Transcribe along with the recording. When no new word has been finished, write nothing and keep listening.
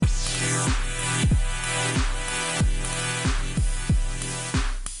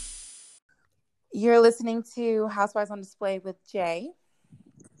You're listening to Housewives on Display with Jay.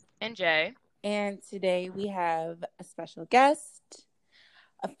 And Jay. And today we have a special guest,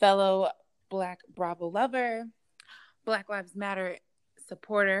 a fellow Black Bravo lover, Black Lives Matter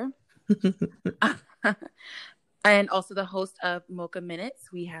supporter, and also the host of Mocha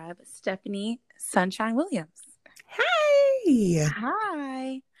Minutes. We have Stephanie Sunshine Williams. Hi.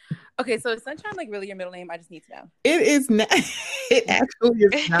 Hi. Okay, so is Sunshine like really your middle name? I just need to know. It is not. It actually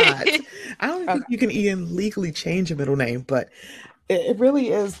is not. I don't think you can even legally change a middle name, but it really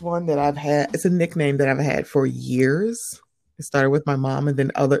is one that I've had. It's a nickname that I've had for years. It started with my mom, and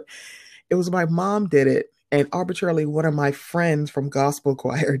then it was my mom did it, and arbitrarily one of my friends from gospel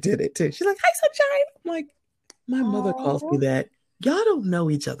choir did it too. She's like, "Hi, Sunshine." I'm like, my mother calls me that. Y'all don't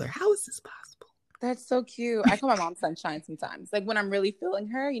know each other. How is this possible? That's so cute. I call my mom Sunshine sometimes. Like when I'm really feeling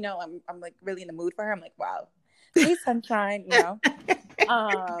her, I'm like really in the mood for her. I'm like, wow, hey Sunshine, and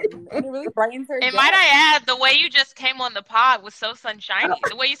it really brightens her day. And might I add, the way you just came on the pod was so sunshiny.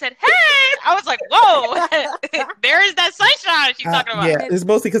 The way you said, "Hey," I was like, "Whoa, there is that sunshine she's talking about." Yeah, it's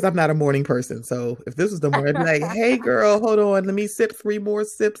mostly because I'm not a morning person. So if this was the morning, I'd be like, "Hey, girl, hold on, let me sip 3 more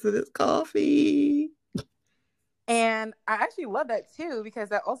sips of this coffee." And I actually love that too, because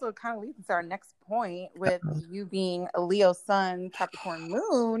that also kind of leads into our next point with you being a Leo sun, Capricorn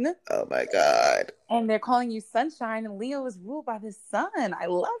moon. Oh my God. And they're calling you Sunshine, and Leo is ruled by the sun. I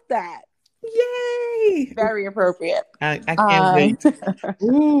love that. Yay. Very appropriate. I can't wait.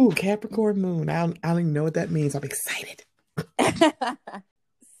 Ooh, Capricorn moon. I don't even know what that means. I'm excited.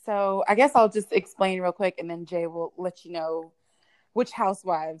 So I guess I'll just explain real quick, and then Jay will let you know which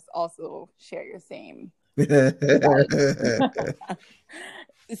housewives also share your same.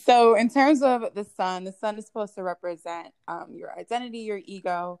 So in terms of the sun is supposed to represent your identity, your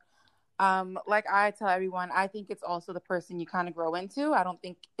ego. Like I tell everyone, I think it's also the person you kind of grow into. I don't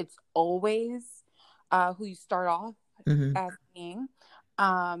think it's always who you start off as being.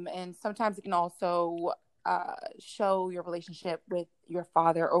 And sometimes it can also show your relationship with your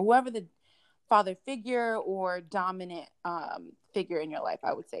father or whoever the father figure or dominant figure in your life,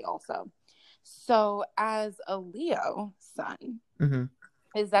 I would say also. So as a Leo sun,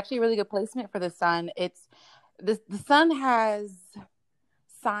 it's actually a really good placement for the sun. It's the sun has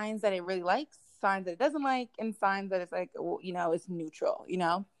signs that it really likes, signs that it doesn't like, and signs that it's like, it's neutral,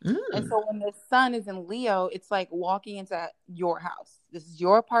 And so when the sun is in Leo, it's like walking into your house. This is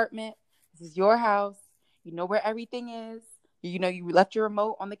your apartment. This is your house. You know where everything is. You left your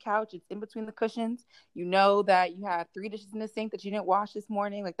remote on the couch. It's in between the cushions. You know that you have 3 dishes in the sink that you didn't wash this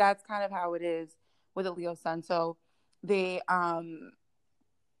morning. Like that's kind of how it is with a Leo sun. So they can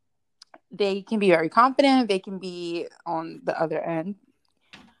be very confident. They can be on the other end.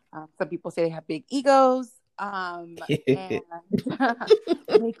 Some people say they have big egos. And they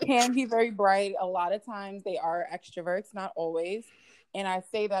can be very bright. A lot of times they are extroverts, not always. And I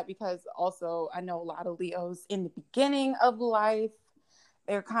say that because also I know a lot of Leos in the beginning of life,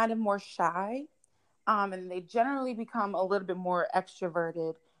 they're kind of more shy. And they generally become a little bit more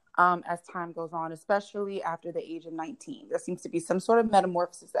extroverted as time goes on, especially after the age of 19. There seems to be some sort of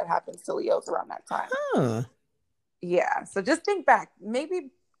metamorphosis that happens to Leos around that time. Huh. Yeah. So just think back.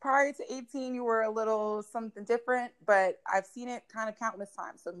 Maybe prior to 18, you were a little something different, but I've seen it kind of countless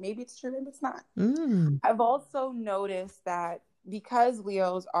times. So maybe it's true, maybe it's not. I've also noticed that because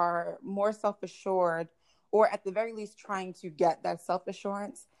Leos are more self-assured, or at the very least trying to get that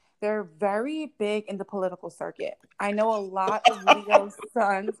self-assurance, they're very big in the political circuit. I know a lot of Leo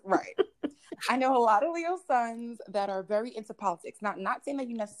sons, right? I know a lot of Leo sons that are very into politics. Not saying that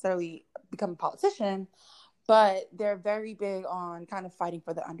you necessarily become a politician, but they're very big on kind of fighting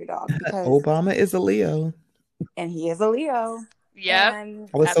for the underdog. Because Obama is a Leo. And he is a Leo. Yeah. I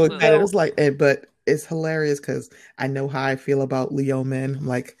was so excited. It was like, but it's hilarious because I know how I feel about Leo men. I'm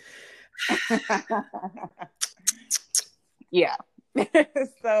like, yeah.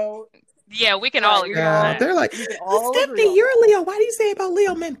 So yeah, we can all agree on that. They're like, Stephanie, you're a Leo. Why do you say about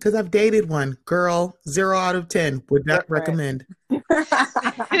Leo men? Because I've dated one. Girl, 0 out of 10. Would not recommend. Because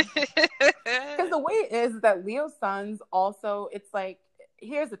the way it is that Leo sons also, it's like,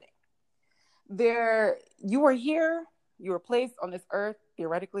 here's the thing. You were here, you were placed on this earth,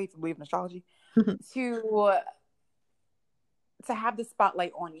 theoretically, to believe in astrology, to have the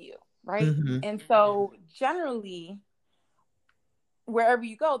spotlight on you, right? And so generally, wherever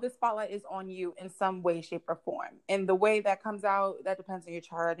you go, the spotlight is on you in some way, shape, or form. And the way that comes out, that depends on your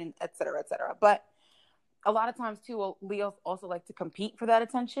chart and et cetera, et cetera. But a lot of times too, Leos also like to compete for that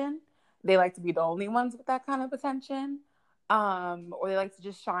attention. They like to be the only ones with that kind of attention. Or they like to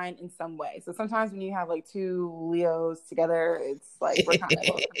just shine in some way. So sometimes when you have like 2 Leos together, it's like we're kind of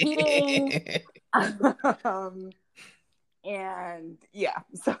both competing. And yeah,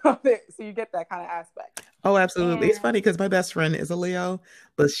 so you get that kind of aspect. Oh, absolutely. It's And funny because my best friend is a Leo,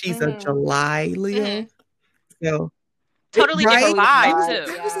 but she's a mhm, July Hmm. Leo. So, Totally different right? totally different vibe And vibe.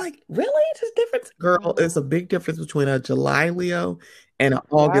 too. I was Yeah. like, really? There's a difference? Girl, it's a Hmm. big difference between a July Leo and an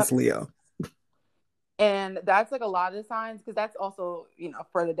August Yep. Leo. And that's like a lot of the signs because that's also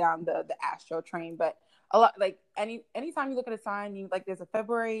further down the astro train. But a lot like anytime you look at a sign, you like there's a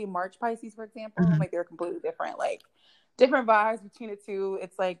February March Pisces, for example, Mhm. like they're completely different. Like different vibes between the two.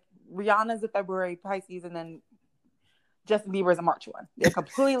 It's like Rihanna's a February Pisces, and then Justin Bieber's a March one. They're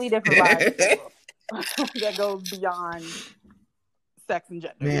completely different vibes that goes beyond sex and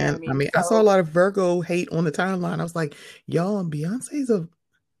gender. You know what I Man, I mean? mean, I saw a So lot of Virgo hate on the timeline. I was like, y'all, isn't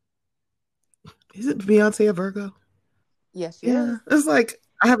Beyonce a Virgo? yes, she is. Yeah. It's like,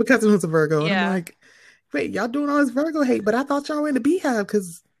 I have a cousin who's a Virgo, and I'm Yeah. like, wait, y'all doing all this Virgo hate, but I thought y'all were in the Beehive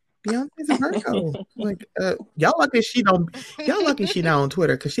because Beyonce's a Virgo. Like, y'all lucky she not on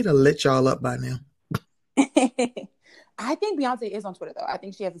Twitter because she'd have lit y'all up by now. I think Beyonce is on Twitter though. I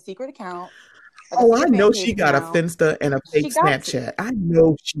think she has a secret account, like a Oh, I secret fan know page she got a account. Finsta and a fake She got to. Snapchat. I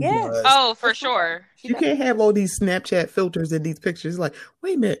know she Yeah, does. Oh, for for sure. sure. She You does. can't have all these Snapchat filters in these pictures. Like,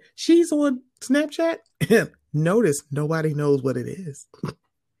 wait a minute, she's on Snapchat? Notice nobody knows what it is.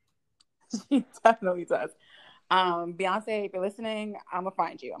 She definitely does. Beyonce, if you're listening, I'm gonna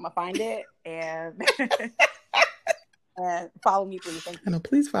find you. I'm gonna find it and and follow me, please. Thank I know,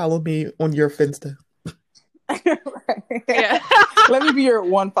 please follow me on your Finsta, you. Yeah. Let me be your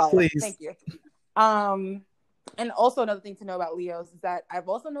one follower. please. Thank you. And also another thing to know about Leos is that I've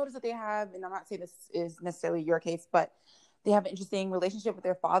also noticed that they have, and I'm not saying this is necessarily your case, but they have an interesting relationship with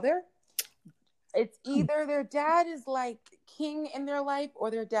their father. It's either their dad is like king in their life or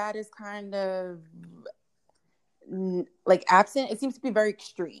their dad is kind of like absent. It seems to be very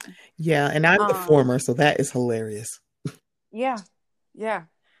extreme. Yeah, and I'm the former, so that is hilarious. Yeah, yeah.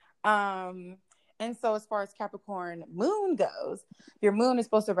 Um, and so as far as Capricorn moon goes, your moon is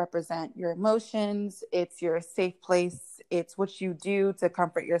supposed to represent your emotions. It's your safe place. It's what you do to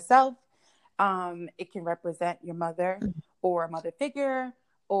comfort yourself. It can represent your mother or a mother figure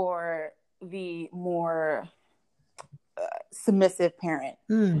or the more submissive parent.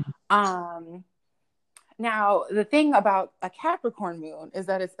 Mm. Now the thing about a Capricorn moon is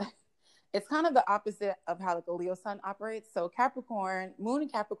that it's kind of the opposite of how like a Leo sun operates. So Capricorn, moon in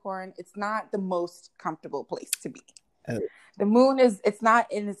Capricorn, it's not the most comfortable place to be. Oh. The moon it's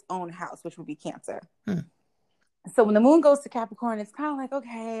not in its own house, which would be Cancer. Hmm. So when the moon goes to Capricorn, it's kind of like,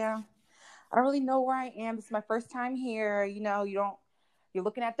 okay, I don't really know where I am. This is my first time here. You're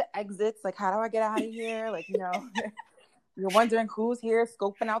looking at the exits. Like, how do I get out of here? Like, you're wondering who's here,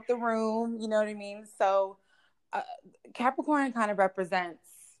 scoping out the room. You know what I mean? So Capricorn kind of represents,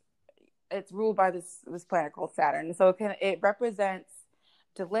 it's ruled by this planet called Saturn. So it represents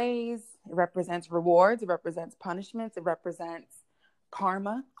delays, it represents rewards, it represents punishments, it represents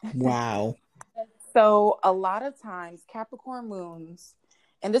karma. Wow. So a lot of times Capricorn moons,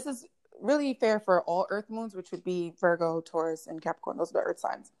 and this is really fair for all earth moons, which would be Virgo, Taurus, and Capricorn. Those are the earth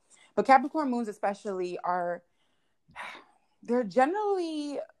signs. But Capricorn moons especially they're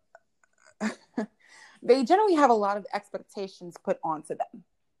generally they generally have a lot of expectations put onto them.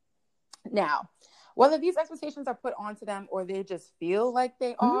 Now, whether these expectations are put onto them or they just feel like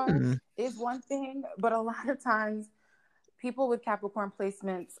they are is one thing. But a lot of times people with Capricorn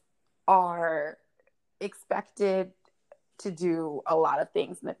placements are expected to do a lot of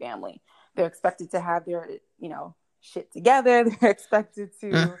things in the family. They're expected to have their, shit together. They're expected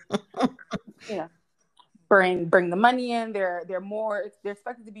to, bring the money in. They're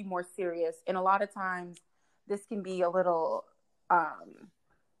expected to be more serious. And a lot of times this can be a little,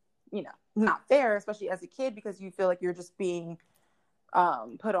 not fair, especially as a kid, because you feel like you're just being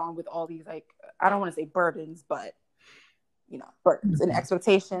put on with all these, like, I don't want to say burdens, but, burdens and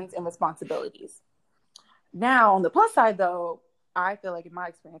expectations and responsibilities. Now, on the plus side, though, I feel like in my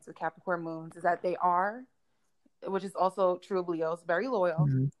experience with Capricorn moons is that they are, which is also true of Leos, very loyal.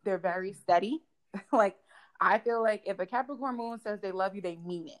 Mm-hmm. They're very steady. Like, I feel like if a Capricorn moon says they love you, they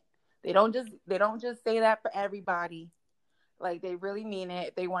mean it. They don't just say that for everybody. Like, they really mean it.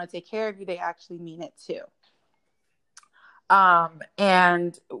 If they want to take care of you, they actually mean it too.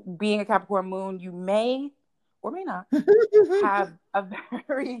 And being a Capricorn moon, you may or may not have a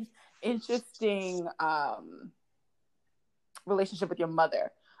very interesting relationship with your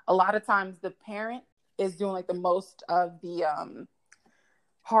mother. A lot of times the parent is doing like the most of the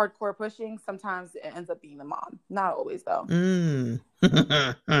hardcore pushing. Sometimes it ends up being the mom. Not always, though.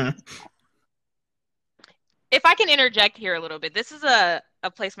 If I can interject here a little bit, this is a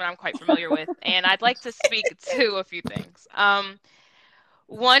a placement I'm quite familiar with, and I'd like to speak to a few things.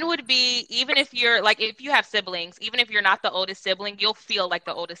 One would be, even if you're like, if you have siblings, even if you're not the oldest sibling, you'll feel like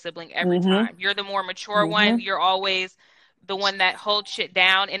the oldest sibling every Mm-hmm. time. You're the more mature one. Mm-hmm. You're always the one that holds shit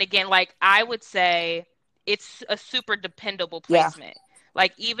down. And again, like I would say, it's a super dependable Yeah. placement.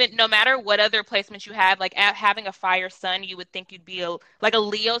 Like even no matter what other placements you have, like having a fire sun, you would think you'd be like a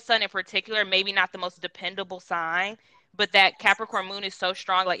Leo sun in particular, maybe not the most dependable sign, but that Capricorn moon is so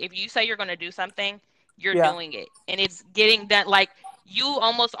strong. Like if you say you're going to do something, you're Yeah. doing it, and it's getting done. Like you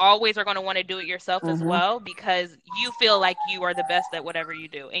almost always are going to want to do it yourself as Mm-hmm. well, because you feel like you are the best at whatever you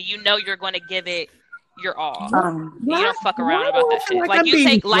do, and you know you're going to give it your all. And you don't fuck around about that shit. Like I'm you being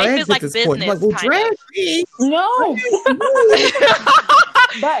take life dragged is at like this point. business, Like, well, kind drag of. me. No.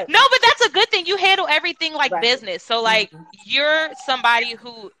 But No, but that's a good thing. You handle everything like right. business. So like Mm-hmm. you're somebody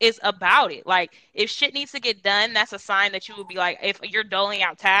who is about it. Like if shit needs to get done, that's a sign that you would be like, if you're doling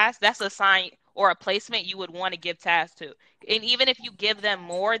out tasks, that's a sign or a placement you would want to give tasks to. And even if you give them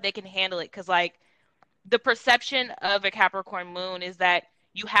more, they can handle it. Cause like the perception of a Capricorn moon is that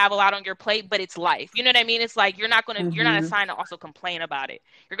you have a lot on your plate, but it's life. You know what I mean? It's like you're not Mm-hmm. assigned to also complain about it.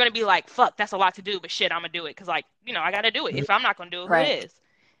 You're gonna be like, fuck, that's a lot to do, but shit, I'm gonna do it. Cause like, I gotta do it. If I'm not gonna do it, who Right. is?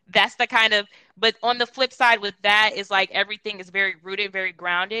 That's the kind of, but on the flip side with that is like everything is very rooted, very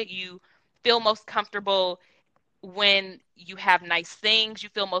grounded. You feel most comfortable when you have nice things. You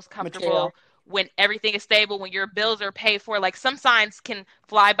feel most Material. comfortable when everything is stable, when your bills are paid for. Like some signs can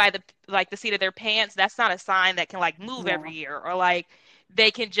fly by the seat of their pants. That's not a sign that can like move Yeah. every year, or like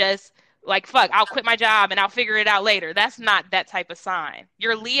they can just like, fuck, I'll quit my job and I'll figure it out later. That's not that type of sign.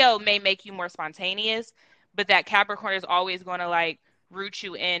 Your Leo may make you more spontaneous, but that Capricorn is always going to like root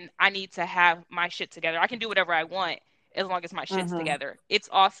you in, I need to have my shit together. I can do whatever I want as long as my shit's Mm-hmm. together. It's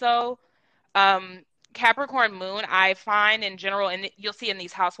also um Capricorn moon, I find in general, and you'll see in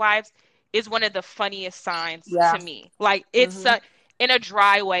these housewives, is one of the funniest signs Yeah. to me. Like it's Mm-hmm. in a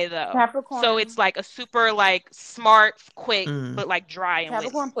dry way though. So Capricorn. it's like a super like smart, quick, Mm. but like dry and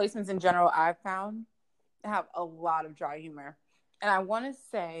Capricorn witty. placements in general, I've found, have a lot of dry humor, and I want to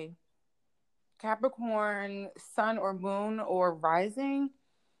say Capricorn sun or moon or rising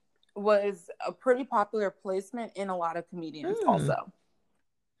was a pretty popular placement in a lot of comedians also.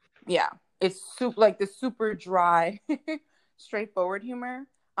 Yeah. It's like the super dry, straightforward humor.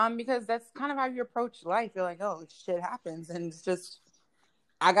 Because that's kind of how you approach life. You're like, oh, shit happens, and it's just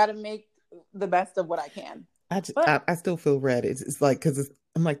I gotta make the best of what I can. I still feel red. It's like, because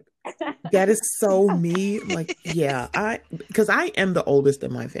I'm like, that is so me. I'm like, yeah, because I am the oldest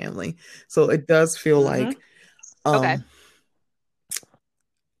in my family, so it does feel like Okay.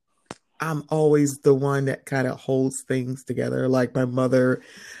 I'm always the one that kind of holds things together. Like my mother,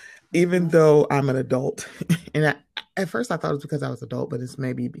 even though I'm an adult, and at first I thought it was because I was adult, but it's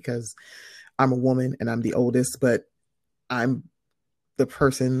maybe because I'm a woman and I'm the oldest, but I'm the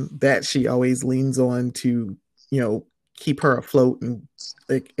person that she always leans on to, keep her afloat. And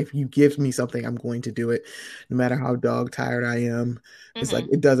like, if you give me something, I'm going to do it, no matter how dog tired I am. It's like,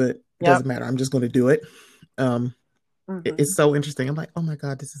 it doesn't matter. I'm just going to do it. It's so interesting. I'm like, oh my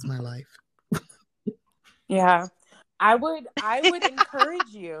God, this is my life. Yeah. I would encourage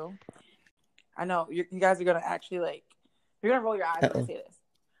you. I know you guys are going to actually you're going to roll your eyes when I say this.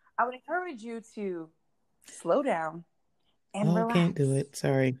 I would encourage you to slow down and relax. I can't do it.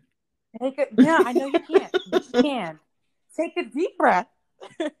 Sorry. Yeah, I know you can't, but you can. Take a deep breath.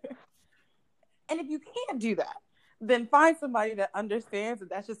 And if you can't do that, then find somebody that understands that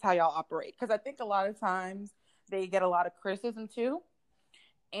that's just how y'all operate. Because I think a lot of times they get a lot of criticism too.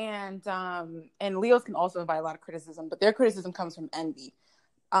 And Leos can also invite a lot of criticism, but their criticism comes from envy.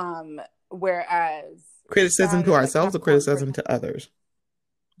 Whereas criticism to ourselves or criticism to others?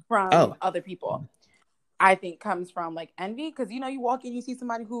 From other people. I think comes from like envy, because you walk in, you see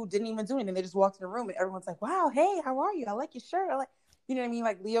somebody who didn't even do anything, they just walked in the room and everyone's like, wow, hey, how are you? I like your shirt. I like, you know what I mean?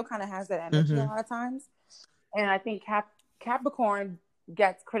 Like Leo kind of has that energy a lot of times. And I think Capricorn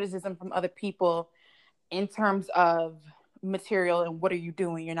gets criticism from other people in terms of material and what are you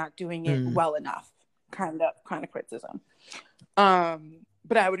doing? You're not doing it well enough, kind of criticism.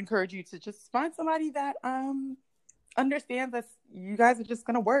 But I would encourage you to just find somebody that understands that you guys are just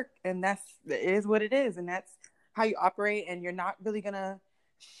gonna work, and it is what it is, and that's how you operate, and you're not really gonna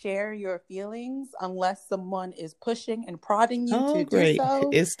share your feelings unless someone is pushing and prodding you to do so.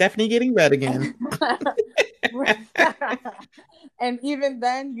 Is Stephanie getting red again? And even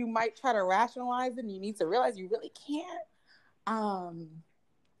then you might try to rationalize it, and you need to realize you really can't. And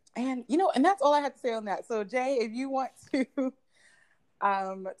that's all I had to say on that. So Jay, if you want to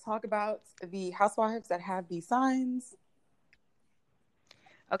talk about the housewives that have these signs.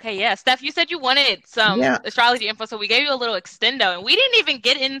 Okay, yeah. Steph, you said you wanted some Yeah. astrology info, so we gave you a little extendo, and we didn't even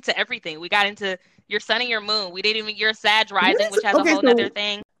get into everything. We got into your sun and your moon. We didn't even your Sag What rising, is which has a okay? whole nother So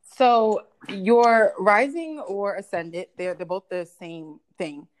thing. So your rising or ascendant, they're both the same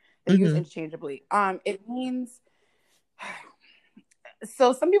thing. They're used interchangeably. It means,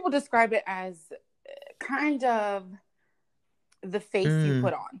 so some people describe it as kind of the face you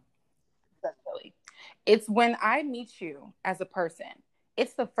put on. Essentially, it's when I meet you as a person,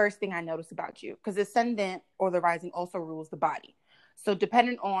 it's the first thing I notice about you, because ascendant or the rising also rules the body. So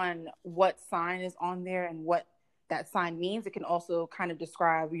depending on what sign is on there and what that sign means, it can also kind of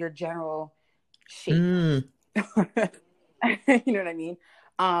describe your general shape. You know what I mean?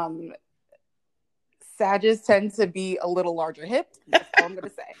 Sages tend to be a little larger hipped. That's all I'm gonna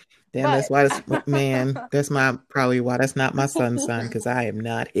say. Damn, that's why that's probably why that's not my son's sign, because I am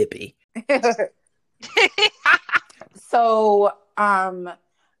not hippie. So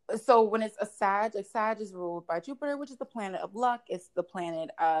when it's a Sag, like Sag is ruled by Jupiter, which is the planet of luck. It's the planet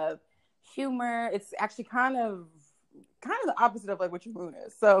of humor. It's actually kind of the opposite of like what your moon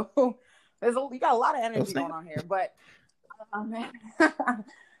is. So you got a lot of energy going on here. But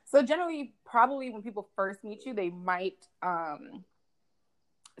so generally, probably when people first meet you, they might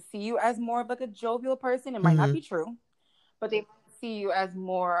see you as more of like a jovial person. It might not be true, but they might see you as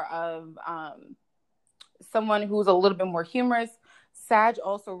more of someone who's a little bit more humorous. Sag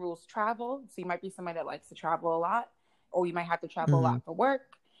also rules travel, so you might be somebody that likes to travel a lot, or you might have to travel a lot for work.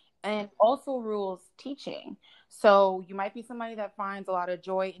 And also rules teaching, so you might be somebody that finds a lot of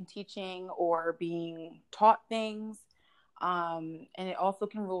joy in teaching or being taught things. And it also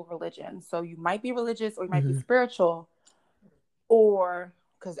can rule religion, so you might be religious or you might be spiritual, or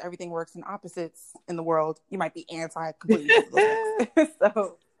because everything works in opposites in the world, you might be anti completely.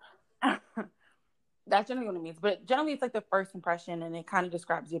 So that's generally what it means. But generally, it's like the first impression, and it kind of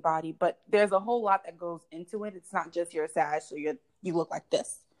describes your body. But there's a whole lot that goes into it. It's not just you're a Sag, so you look like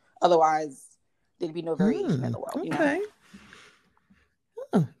this. Otherwise, there'd be no variation in the world. Okay. You know?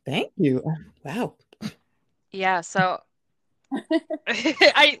 Oh, thank you. Wow. Yeah. So,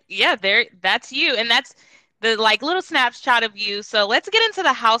 that's you, and that's the like little snapshot of you. So let's get into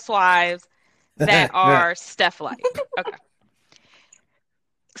the housewives that are Steph-like. Okay.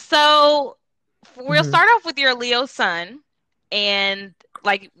 So we'll start off with your Leo sun, and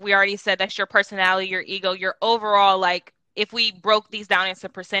like we already said, that's your personality, your ego, your overall, like if we broke these down into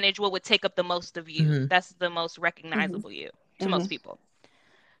percentage, what would take up the most of you? That's the most recognizable you to most people.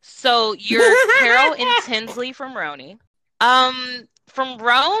 So you're Carol and Tinsley from RHONY. From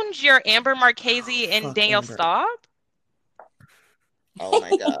Rhone, you're Amber Marchese and Danielle Staub. Oh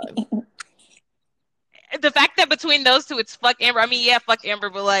my god. The fact that between those two, it's fuck Amber. I mean, yeah, fuck Amber,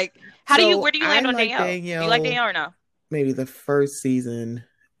 but like, where do you land on Danielle? Do you like Danielle or no? Maybe the first season,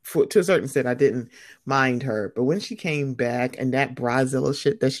 to a certain extent, I didn't mind her. But when she came back and that Brazilla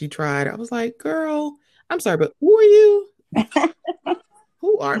shit that she tried, I was like, girl, I'm sorry, but who are you?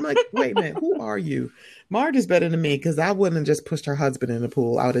 I'm like, wait a minute, who are you? Marge is better than me, because I wouldn't have just pushed her husband in the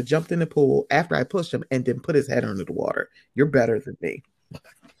pool. I would have jumped in the pool after I pushed him and then put his head under the water. You're better than me.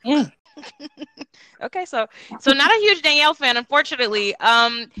 Okay, so not a huge Danielle fan, unfortunately.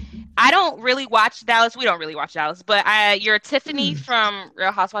 I don't really watch Dallas. We don't really watch Dallas, but you're Tiffany from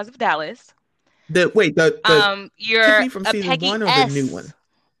Real Housewives of Dallas. You're Tiffany from season Peggy 1 or S. the new one?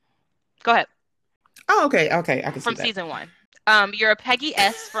 Go ahead. Oh, okay, I can see from that. Season 1. You're a Peggy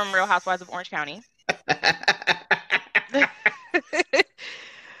S. from Real Housewives of Orange County.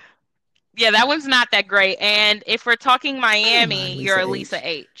 Yeah, that one's not that great. And if we're talking Miami, you're a Lisa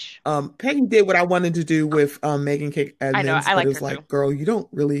H. Peggy did what I wanted to do with Megan K. Edmonds. I know, I like it was her like, too. girl, you don't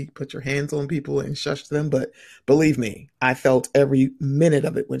really put your hands on people and shush them, but believe me, I felt every minute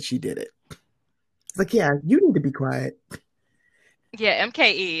of it when she did it. It's like, yeah, you need to be quiet. Yeah,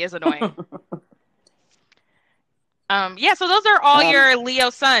 MKE is annoying. Yeah, so those are all your Leo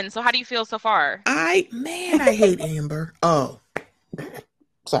sons. So how do you feel so far? I hate Amber. Oh,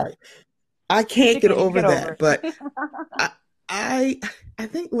 sorry. I can't get over that. But I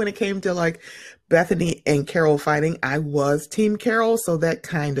think when it came to like Bethany and Carol fighting, I was Team Carol, so that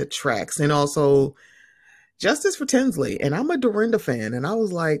kind of tracks. And also justice for Tinsley. And I'm a Dorinda fan. And I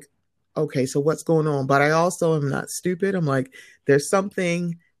was like, okay, so what's going on? But I also am not stupid. I'm like, there's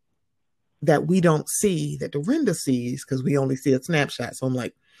something that we don't see that Dorinda sees, because we only see a snapshot. So I'm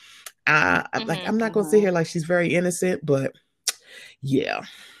like, I'm not going to sit here like she's very innocent, but yeah.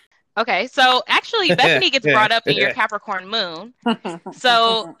 Okay, so actually Bethany gets brought up in your Capricorn moon.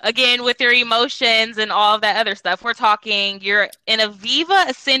 So again, with your emotions and all of that other stuff, we're talking you're an Aviva,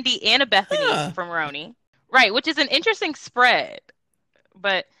 a Cindy, and a Bethany from RHONY. Right, which is an interesting spread.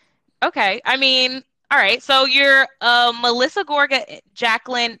 But okay, I mean, all right. So you're Melissa Gorga,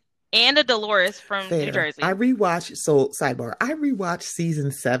 Jacqueline, and a Dolores from New Fair. Jersey. I rewatched. So sidebar. I rewatched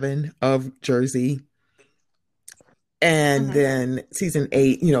season 7 of Jersey, and then season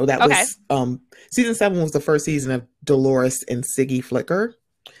 8. You know that was season 7 was the first season of Dolores and Siggy Flicker.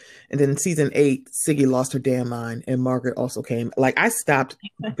 And then season 8, Siggy lost her damn mind, and Margaret also came. Like, I stopped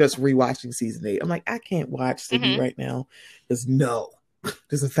just rewatching season 8. I'm like, I can't watch Siggy right now. There's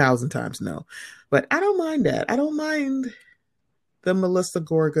 1,000 times no. But I don't mind that. I don't mind the Melissa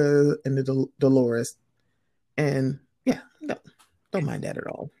Gorga and the Dolores. And yeah, no, don't mind that at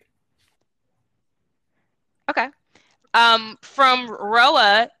all. Okay. From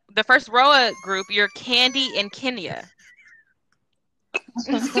Roa, the first Roa group, you're Candy and Kenya.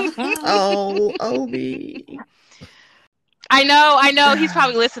 Oh, Obi. I know. He's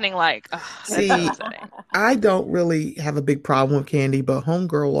probably listening like, see, I don't really have a big problem with Candy, but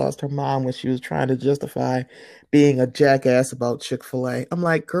homegirl lost her mind when she was trying to justify being a jackass about Chick-fil-A. I'm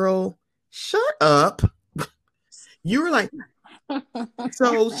like, girl, shut up. You were like,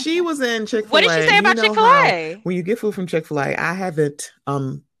 so she was in Chick-fil-A. What did she say about Chick-fil-A? When you get food from Chick-fil-A, I haven't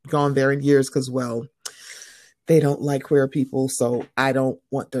gone there in years because, well, they don't like queer people, so I don't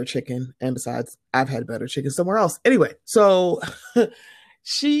want their chicken. And besides, I've had better chicken somewhere else. Anyway, so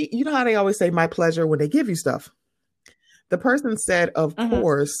you know how they always say my pleasure when they give you stuff. The person said, of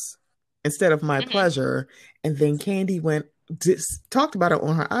course, instead of my pleasure. And then Candy talked about it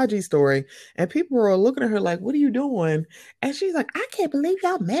on her IG story, and people were looking at her like, what are you doing? And she's like, I can't believe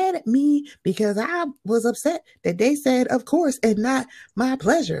y'all mad at me because I was upset that they said of course and not my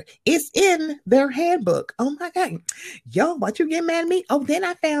pleasure. It's in their handbook. Oh my God. Yo, what you get mad at me? Oh, then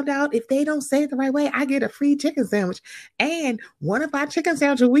I found out if they don't say it the right way, I get a free chicken sandwich. And one of our chicken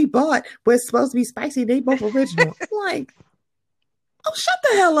sandwiches we bought was supposed to be spicy. They both original. I'm like, oh, shut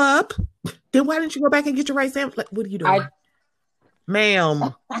the hell up. Then why didn't you go back and get your right sandwich? Like, what are you doing?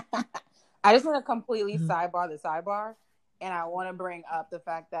 Ma'am. I just want to completely sidebar the sidebar, and I want to bring up the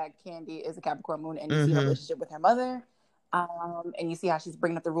fact that Candy is a Capricorn moon, and you see her relationship with her mother, and you see how she's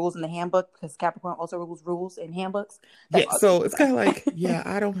bringing up the rules in the handbook, because Capricorn also rules in handbooks. So it's kind of like,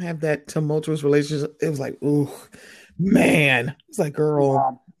 I don't have that tumultuous relationship. It was like, ooh, man. It's like,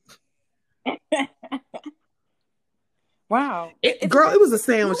 girl. Wow. Girl, it was a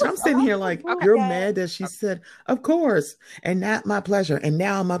sandwich. I'm sitting here like, you're mad that she said, of course, and not my pleasure. And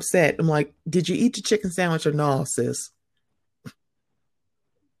now I'm upset. I'm like, did you eat the chicken sandwich or no, sis?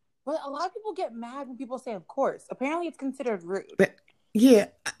 But a lot of people get mad when people say, of course. Apparently it's considered rude. Yeah.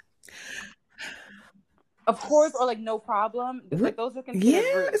 Of course, or like no problem. Like those are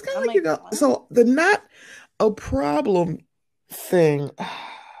considered rude. It's kind of like, you go. So the not a problem thing,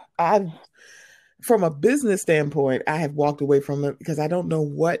 from a business standpoint, I have walked away from it because I don't know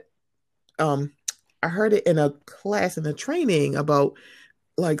what. I heard it in a class in a training about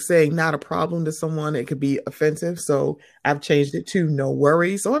like saying not a problem to someone. It could be offensive, so I've changed it to no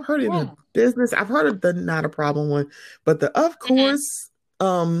worries. So I've heard it in a business. I've heard of the not a problem one, but the of course,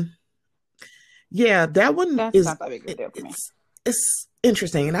 that one That's is not that big of a deal for me. It's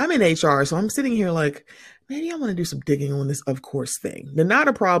interesting, and I'm in HR, so I'm sitting here like maybe I want to do some digging on this of course thing. The not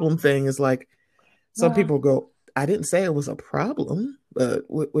a problem thing is like. Some people go, I didn't say it was a problem, but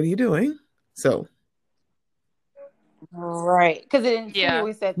what are you doing? So. Right. Because it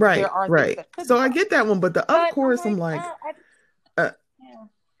intuitively said there are things that could so I get that one, but of course, I'm like, I'm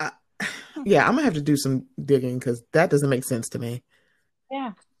going to have to do some digging because that doesn't make sense to me.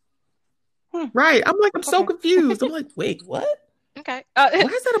 Yeah. Right. I'm like, I'm so confused. I'm like, wait, what? Okay. Why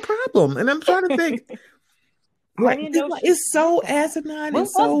is that a problem? And I'm trying to think. It's so asinine and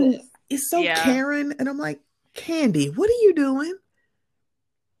so... It's so Karen, and I'm like, Candy, what are you doing?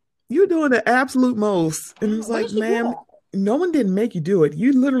 You're doing the absolute most. And it's like, ma'am, no one didn't make you do it.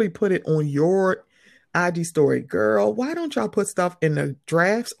 You literally put it on your IG story. Girl, why don't y'all put stuff in the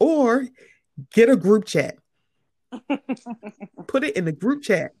drafts or get a group chat? Put it in the group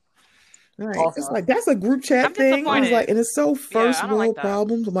chat. Right. It's like, that's a group chat thing. I was like, and it's so first world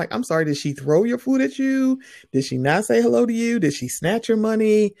problems. I'm like, I'm sorry, did she throw your food at you? Did she not say hello to you? Did she snatch your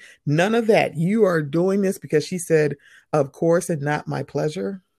money? None of that. You are doing this because she said, of course, and not my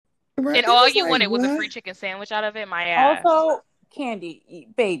pleasure. Right? And all you wanted was a free chicken sandwich out of it, my ass. Also, Candy,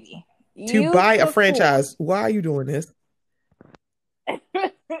 baby. To buy a franchise. Why are you doing this?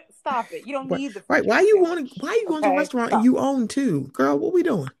 Stop it. You don't need the right. Why are you going to a restaurant and you own two? Girl, what we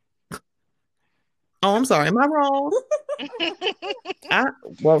doing? Oh, I'm sorry. Am I wrong?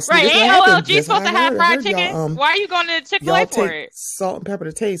 AOLG supposed to have fried chicken. Why are you going to Chick-fil-A for it? Salt and pepper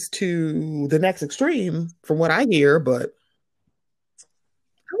to taste to the next extreme, from what I hear. But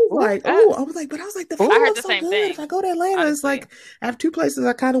was like, oh, I was like, the food I heard looks the so same good. thing, If I go to Atlanta, honestly. it's like I have two places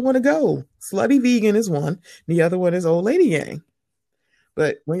I kind of want to go. Slutty Vegan is one. The other one is Old Lady Gang.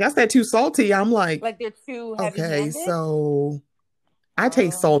 But when y'all said too salty, I'm like they're too okay, heavy-handed. so I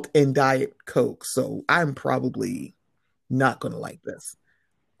taste salt in Diet Coke, so I'm probably not going to like this.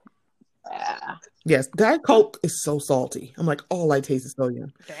 Yeah. Yes, Diet Coke is so salty. I'm like, all I taste is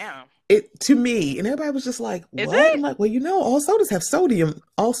sodium. Damn. It to me, and everybody was just like, Is "What?" it? I'm like, "Well, all sodas have sodium.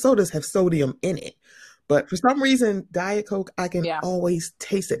 All sodas have sodium in it." But for some reason, Diet Coke, I can always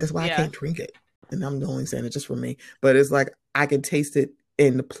taste it. That's why I can't drink it. And I'm only saying it just for me. But it's like I can taste it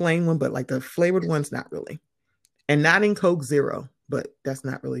in the plain one, but like the flavored one's not really. And not in Coke Zero, but that's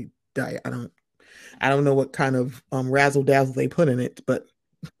not really diet. I don't know what kind of razzle dazzle they put in it, but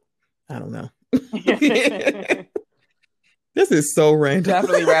I don't know. This is so random.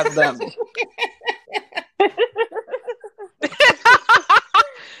 Definitely razzle dazzle.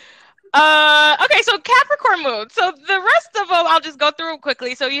 Okay, so Capricorn moon. So the rest of them, I'll just go through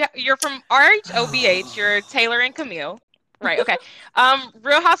quickly. So you're from RHOBH. You're Taylor and Camille. Right, okay.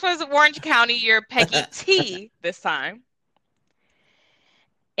 Real Housewives of Orange County, you're Peggy T this time.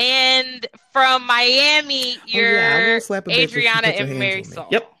 And from Miami, you're Adriana and Mary Sol.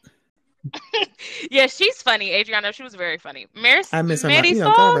 Yep. Yeah, she's funny. Adriana, she was very funny. I miss her. Mary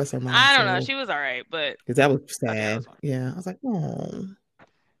Sol? God rest her mind, I don't know. She was all right, but because that was sad. Yeah, I was like, oh.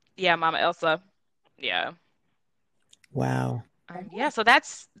 Yeah, Mama Elsa. Yeah. Wow. Yeah, so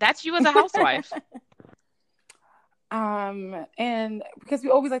that's you as a housewife. And because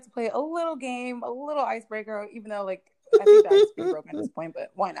we always like to play a little game, a little icebreaker, even though I think the ice is broken at this point,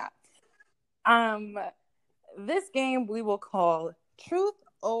 but why not? This game we will call Truth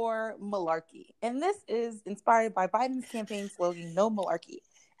or Malarkey. And this is inspired by Biden's campaign slogan, No Malarkey.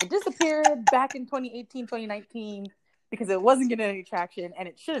 It disappeared back in 2018, 2019 because it wasn't getting any traction and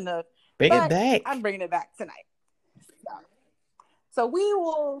it shouldn't have. Bring it back. I'm bringing it back tonight. So we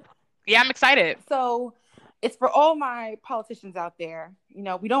will. Yeah, I'm excited. So it's for all my politicians out there.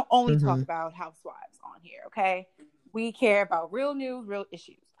 We don't only talk about housewives on here, okay? We care about real news, real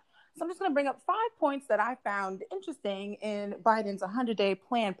issues. So I'm just going to bring up 5 points that I found interesting in Biden's 100-day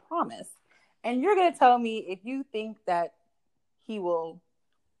plan promise. And you're going to tell me if you think that he will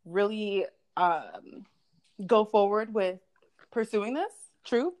really go forward with pursuing this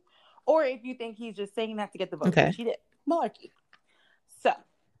truth, or if you think he's just saying that to get the vote, which he did. Malarkey. So,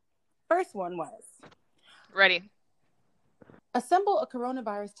 first one was... Ready. Assemble a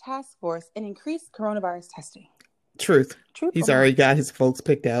coronavirus task force and increase coronavirus testing. Truth. He's already got his folks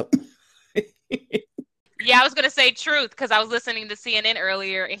picked out. Yeah, I was going to say truth because I was listening to CNN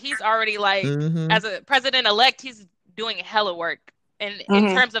earlier and he's already as a president-elect, he's doing hella work in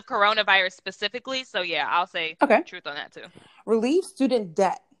terms of coronavirus specifically. So yeah, I'll say truth on that too. Relieve student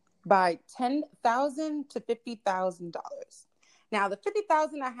debt by $10,000 to $50,000. Now, the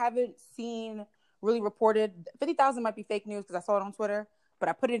 $50,000 I haven't seen really reported. 50,000 might be fake news because I saw it on Twitter, but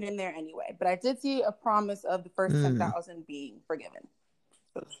I put it in there anyway. But I did see a promise of the first 10,000 being forgiven.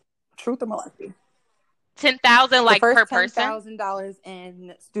 So, truth or malarkey? 10,000 like per person? $10,000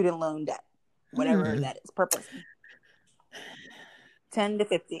 in student loan debt, whatever that is per person. 10 to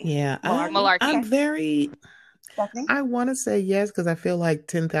 50. Yeah, malarkey. I'm very. I want to say yes because I feel like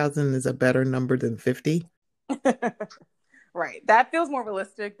 10,000 is a better number than 50. Right. That feels more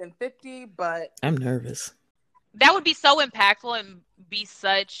realistic than 50, but... I'm nervous. That would be so impactful and be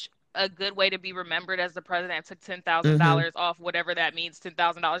such a good way to be remembered as the president took $10,000 off whatever that means,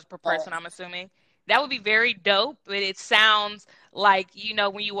 $10,000 per person, I'm assuming. That would be very dope, but it sounds like,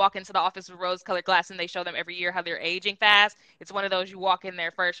 when you walk into the office with rose-colored glass and they show them every year how they're aging fast, it's one of those you walk in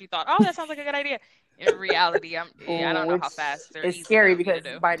there first, you thought, oh, that sounds like a good idea. In reality, I don't know how fast they're. It's scary because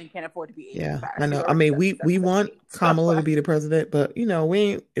Biden can't afford to be. Fast. I know. I mean, we want Kamala to be the president, but we don't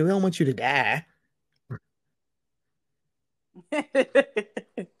want you to die.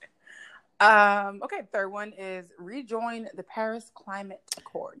 Okay. Third one is rejoin the Paris Climate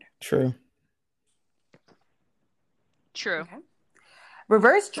Accord. True. Okay.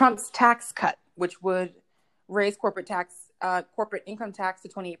 Reverse Trump's tax cut, which would raise corporate income tax to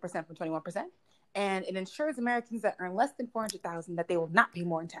 28% from 21%. And it ensures Americans that earn less than $400,000 that they will not pay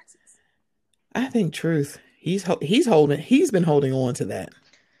more in taxes. I think truth. He's been holding on to that.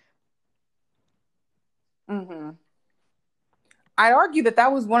 I argue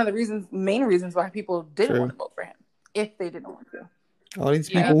that was one of the main reasons why people didn't want to vote for him, if they didn't want to. All these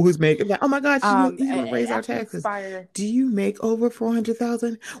people who's making like, oh my God, he's gonna raise our taxes. Do you make over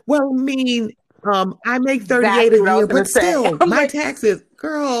 $400,000? Well, I make 38 a year, but still, my taxes,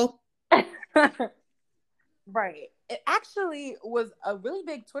 girl. Right. it actually was a really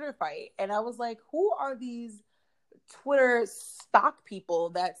big Twitter fight. And I was like, who are these Twitter stock people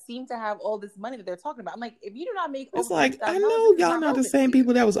that seem to have all this money that they're talking about? I'm like, if you do not make It's over like, I $50,000, know this is y'all not not the relevant same to you.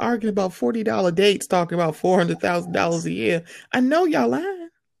 people that was arguing about $40 dates talking about $400,000 a year. I know y'all lying.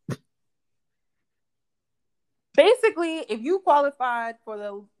 Basically, if you qualified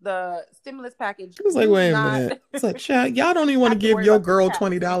for the stimulus package, It was like, you wait do a not minute. It's like, child, y'all don't even want to have to give worry your about this girl tax.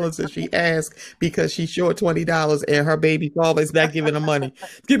 $20 if she asks because she's short $20 and her baby father is not giving her money.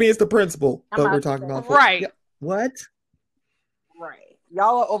 Give me, it's the principal. I'm But we're not talking about Right. what? Right.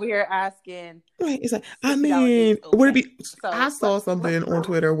 Y'all are over here asking. Right. It's like, I $60 mean, dates would it okay. be? So I saw something let's on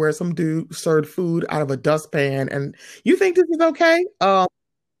Twitter where some dude served food out of a dustpan, and you think this is okay? Yes,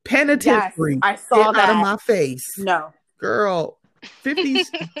 Penitentiary. I Get saw out of that. my face. No. Girl,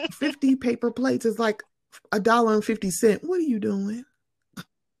 50 paper plates is like $1.50. What are you doing? You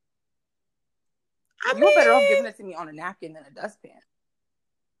were better off giving it to me on a napkin than a dustpan.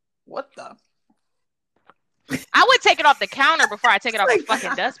 What the? I would take it off the counter before I take it off the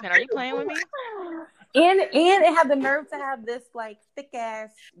fucking dustpan. Are you playing with me? And it had the nerve to have this like thick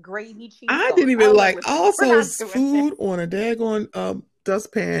ass gravy cheese. I didn't even like also food food on a daggone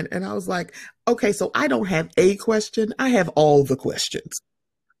dustpan, and I was like, okay, so I don't have a question, I have all the questions.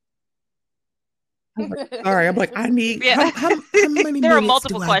 Like, all right, I'm like, I need how many there are minutes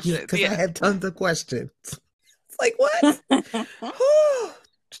multiple do I questions get? Because I have tons of questions. It's like, what?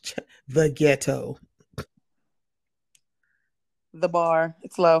 The ghetto. The bar.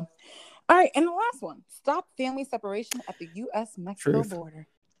 It's low. All right, and the last one. Stop family separation at the U.S.-Mexico border.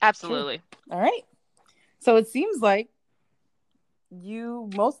 Absolutely. True. All right. So it seems like you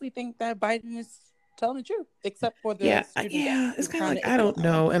mostly think that Biden is telling the truth, except for the student debt. It's kind of like, I don't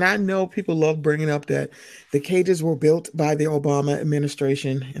know. And I know people love bringing up that the cages were built by the Obama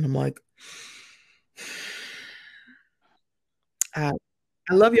administration. And I'm like, I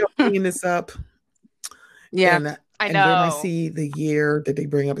love y'all bringing this up. Yeah. And I know. And then I see the year that they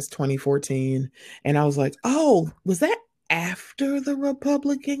bring up is 2014. And I was like, oh, was that after the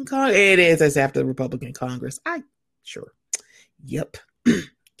Republican Congress? It is. It's after the Republican Congress. Sure. Yep.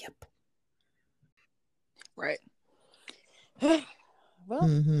 Yep. Right. Well,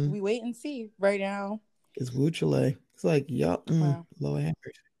 we wait and see right now. It's Wuchele. It's like, yup. Wow. Lord have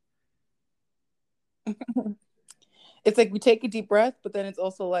mercy. It's like we take a deep breath, but then it's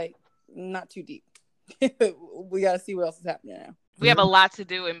also like not too deep. We got to see what else is happening now. We have a lot to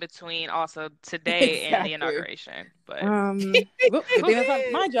do in between also today and the inauguration. But well, good thing that's not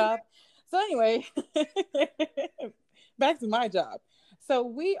my job. So anyway, back to my job. So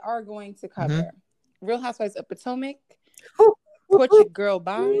we are going to cover Real Housewives of Potomac, Put Your Girl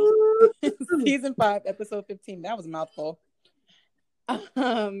By, Season 5, Episode 15. That was a mouthful.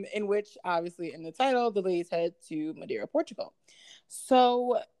 In which, obviously, in the title, the ladies head to Madeira, Portugal.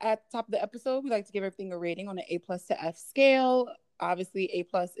 So at the top of the episode, we like to give everything a rating on an A+ to F scale. Obviously, A+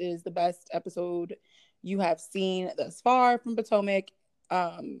 is the best episode you have seen thus far from Potomac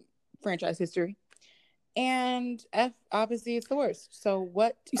franchise history. And F, obviously, it's the worst. So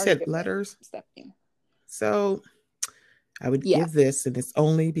what you said letters, Stephanie? So I would give this, and it's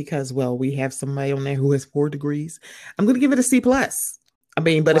only because, well, we have somebody on there who has 4 degrees. I'm going to give it a C+. I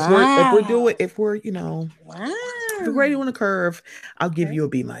mean, but if we're you know, the grading on the curve, I'll give you a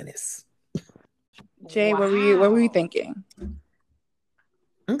B-. Jay, what were you thinking?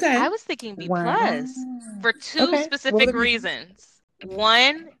 Okay. I was thinking B+ for 2 specific reasons.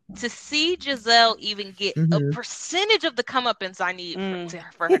 One, to see Gizelle even get a percentage of the comeuppance I need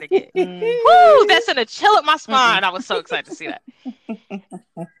for her to get. Woo, that's gonna chill up my spine. I was so excited to see that.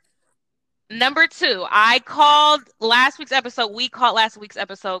 Number 2, we called last week's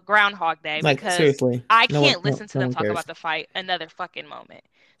episode Groundhog Day, because seriously, I can't listen to them talk about the fight another fucking moment.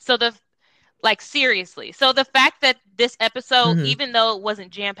 So seriously. So the fact that this episode, even though it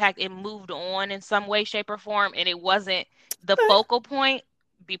wasn't jam-packed, it moved on in some way, shape, or form, and it wasn't the focal point,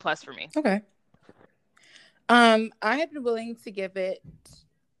 B+ for me. Okay. I had been willing to give it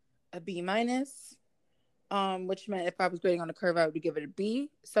a B-, which meant if I was grading on a curve, I would give it a B.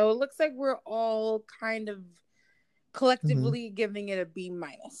 So it looks like we're all kind of collectively giving it a B-,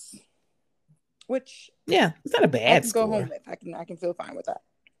 which it's not a bad score. I can go home with. I can feel fine with that.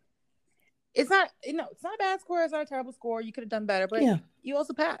 It's not a bad score. It's not a terrible score. You could have done better, but you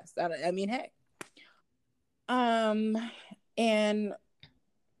also passed. I mean, hey. And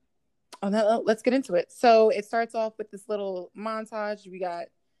let's get into it. So it starts off with this little montage. We got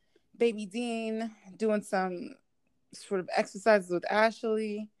Baby Dean doing some sort of exercises with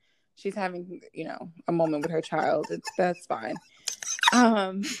Ashley. She's having, a moment with her child. That's fine.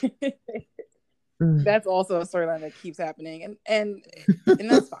 That's also a storyline that keeps happening, and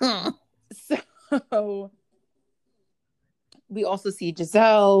that's fine. So we also see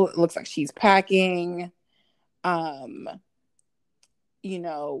Giselle. It looks like she's packing. You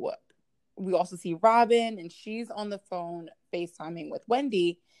know, we also see Robin, and she's on the phone FaceTiming with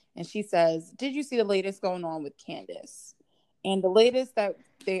Wendy, and she says, "Did you see the latest going on with Candace?" And the latest that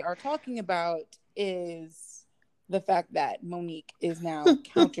they are talking about is the fact that Monique is now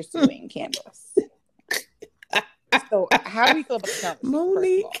countersuing Candace. So how do we feel about the countersuit?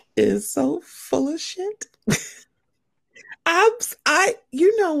 Monique is so full of shit.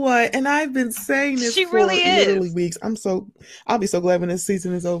 You know what? And I've been saying this She for really literally is. weeks. I'll be so glad when this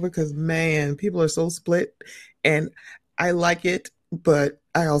season is over because man, people are so split, and I like it, but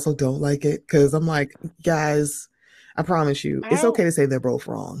I also don't like it because I'm like, guys, I promise you, it's okay to say they're both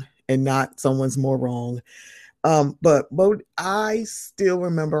wrong and not someone's more wrong. But I still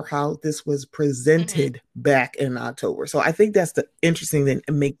remember how this was presented back in October. So I think that's the interesting thing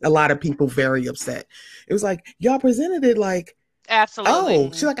and make a lot of people very upset. It was like, y'all presented it like, absolutely.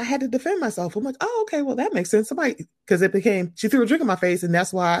 Oh, she's like, I had to defend myself. I'm like, oh, okay, well, that makes sense. Somebody, because it became, she threw a drink in my face and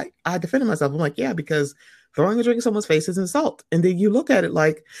that's why I defended myself. I'm like, yeah, because throwing a drink in someone's face is insult. And then you look at it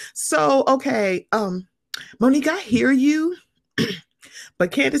like, so, okay, Monique, I hear you.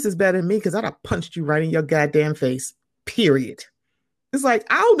 But Candace is better than me because I'd have punched you right in your goddamn face. Period. It's like,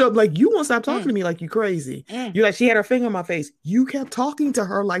 I don't know, like, you won't stop talking to me like you crazy. You're like, she had her finger in my face. You kept talking to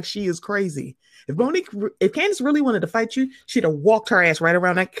her like she is crazy. If Candace really wanted to fight you, she'd have walked her ass right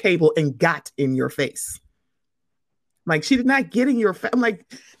around that cable and got in your face. Like, she did not get in your face. I'm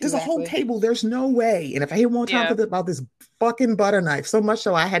like, there's a whole table. There's no way. And if I hear one time about this fucking butter knife, so much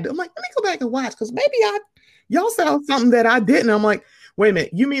so I had to, I'm like, let me go back and watch because maybe y'all saw something that I didn't. I'm like, wait a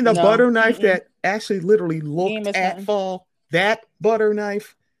minute, you mean the butter knife that actually literally looked at fall? That butter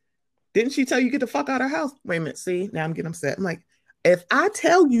knife? Didn't she tell you get the fuck out of her house? Wait a minute, see, now I'm getting upset. I'm like, if I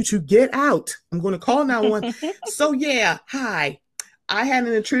tell you to get out, I'm going to call 911. So yeah, hi, I had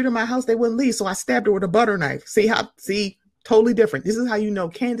an intruder in my house. They wouldn't leave, so I stabbed her with a butter knife. See, totally different. This is how you know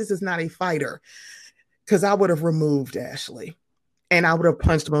Candace is not a fighter. Because I would have removed Ashley. And I would have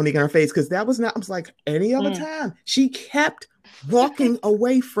punched Monique in her face because that was not, I was like, any other time. She kept walking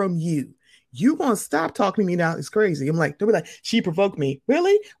away from you. You gonna stop talking to me now? It's crazy. I'm like, they'll be like, she provoked me.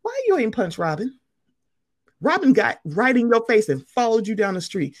 Really? Why you ain't punch Robin? Robin got right in your face and followed you down the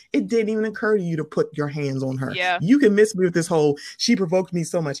street. It didn't even occur to you to put your hands on her. Yeah. You can miss me with this whole, she provoked me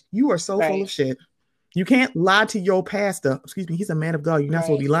so much. You are so full of shit. You can't lie to your pastor. Excuse me, he's a man of God. You're not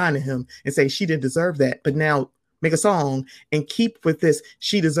supposed to be lying to him and say she didn't deserve that. But now make a song and keep with this.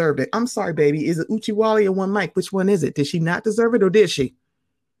 She deserved it. I'm sorry, baby. Is it Uchiwali or One Mic? Which one is it? Did she not deserve it or did she?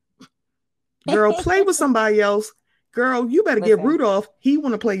 Girl, play with somebody else. Girl, you better get Rudolph. He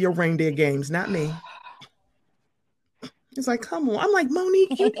want to play your reindeer games, not me. It's like, come on. I'm like,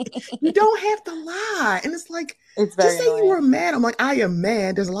 Monique, you don't have to lie. And it's like, just say you were mad. I'm like, I am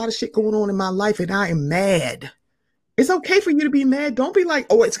mad. There's a lot of shit going on in my life and I am mad. It's okay for you to be mad. Don't be like,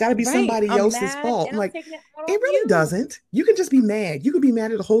 oh, it's got to be somebody else's fault. I'm like, it really doesn't. You can just be mad. You can be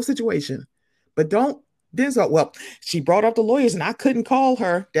mad at the whole situation. But don't, then so, well, she brought up the lawyers and I couldn't call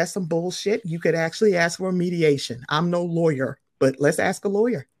her. That's some bullshit. You could actually ask for a mediation. I'm no lawyer, but let's ask a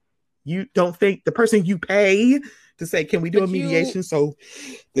lawyer. You don't think the person you pay to say, can we do a mediation so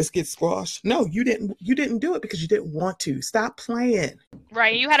this gets squashed? No, you didn't do it because you didn't want to. Stop playing.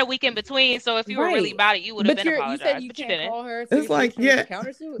 Right. You had a week in between, so if you were really about it, you would have been apologized. But you didn't. Call her, so it's like, yeah,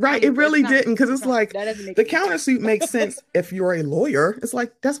 right. It really didn't, because it's like the countersuit makes sense if you're a lawyer. It's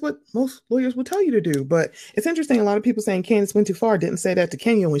like that's what most lawyers would tell you to do. But it's interesting. A lot of people saying Candace went too far. Didn't say that to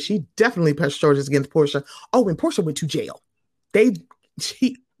Kenya when she definitely pressed charges against Portia. Oh, and Portia went to jail. Yeah,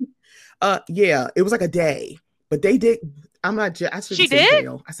 it was like a day. But they did. I'm not. I shouldn't say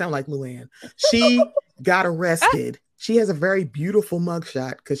jail. I sound like Luann. She got arrested. She has a very beautiful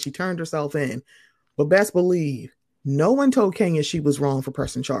mugshot because she turned herself in. But best believe, no one told Kenya she was wrong for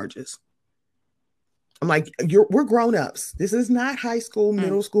pressing charges. I'm like, we're grown-ups. This is not high school,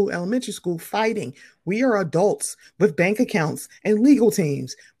 middle school, elementary school fighting. We are adults with bank accounts and legal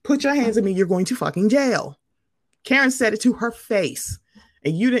teams. Put your hands on me. You're going to fucking jail. Karen said it to her face.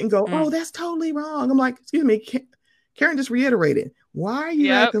 And you didn't go, oh, that's totally wrong. I'm like, excuse me. Karen just reiterated. Why are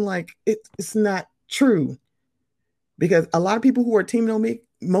you acting like it's not true? Because a lot of people who are Team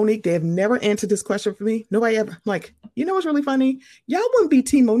Monique, they have never answered this question for me. Nobody ever. I'm like, you know what's really funny? Y'all wouldn't be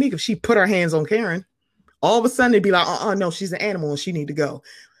Team Monique if she put her hands on Karen. All of a sudden, they'd be like, no, she's an animal and she need to go.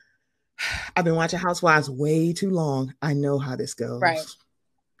 I've been watching Housewives way too long. I know how this goes. Right.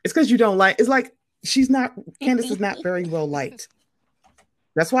 It's because you don't like, it's like Candace is not very well liked.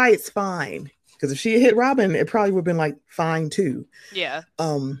 That's why it's fine. Because if she had hit Robin, it probably would have been like fine too. Yeah.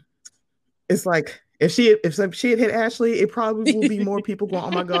 It's like if she had hit Ashley, it probably will be more people going, "Oh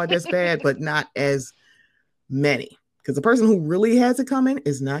my God, that's bad," but not as many. Because the person who really has it coming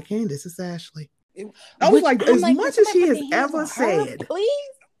is not Candace, it's Ashley. I was like, as much as she has ever said, please.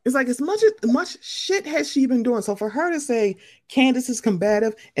 It's like as much shit has she been doing. So for her to say Candace is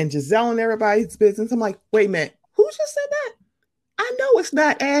combative and Gizelle and everybody's business, I'm like, wait a minute, who just said that? I know it's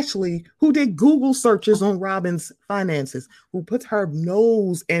not Ashley who did Google searches on Robin's finances, who puts her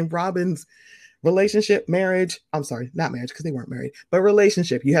nose in Robin's relationship, marriage. I'm sorry, not marriage because they weren't married, but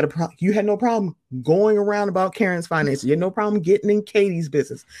relationship. You had no problem going around about Karen's finances. You had no problem getting in Katie's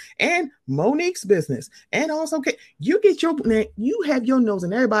business and Monique's business, and also you have your nose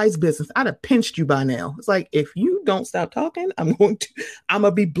in everybody's business. I'd have pinched you by now. It's like if you don't stop talking, I'm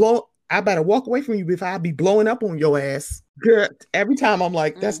gonna be blown. I better walk away from you before I be blowing up on your ass. Girl, every time I'm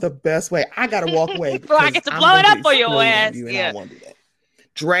like, that's the best way. I gotta walk away. Before I get to blow it up on your ass. Yeah. I don't want to do that.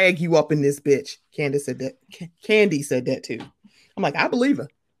 Drag you up in this bitch. Candace said that. Candy said that too. I'm like, I believe her.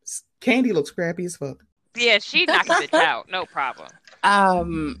 Candy looks scrappy as fuck. Yeah, she knocked a bitch out. No problem.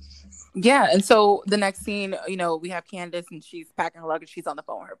 Yeah, and so the next scene, we have Candace and she's packing her luggage. She's on the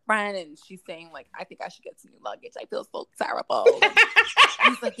phone with her friend and she's saying like, I think I should get some new luggage. I feel so terrible.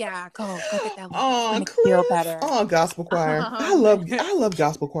 He's like, yeah, go get that luggage. Oh, feel better. Oh, gospel choir. I love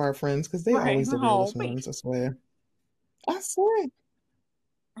gospel choir friends because they always the realest ones, I swear.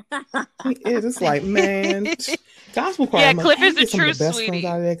 It's like, man, gospel choir. Yeah, Cliff is a true sweetie.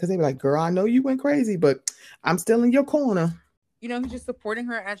 Out of there because they be like, girl, I know you went crazy, but I'm still in your corner. He's just supporting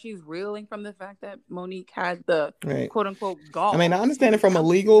her as she's reeling from the fact that Monique had the quote unquote gall. I mean, I understand it from a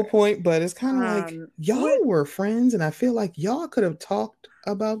legal point, but it's kind of like y'all were friends, and I feel like y'all could have talked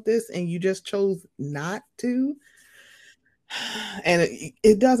about this, and you just chose not to, and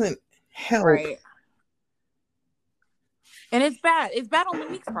it doesn't help. Right. And it's bad. It's bad on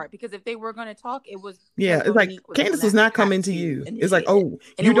Monique's part because if they were going to talk, it was it's like Candace was not coming to you. It's like, oh,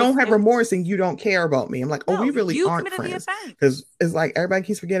 you don't have remorse and you don't care about me. I'm like, oh, we really aren't friends because it's like everybody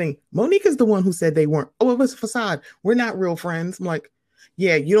keeps forgetting. Monique is the one who said they weren't. Oh, it was a facade. We're not real friends. I'm like,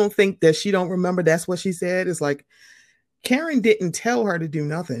 yeah, you don't think that she don't remember? That's what she said. It's like Karen didn't tell her to do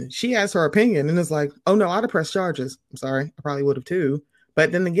nothing. She asked her opinion and it's like, oh no, I'd have pressed charges. I'm sorry, I probably would have too.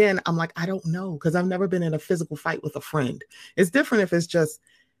 But then again, I'm like, I don't know because I've never been in a physical fight with a friend. It's different if it's just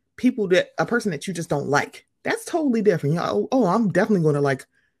a person that you just don't like. That's totally different. I'm definitely going to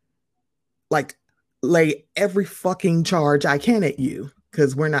like lay every fucking charge I can at you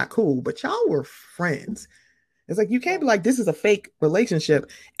because we're not cool. But y'all were friends. It's like, you can't be like, this is a fake relationship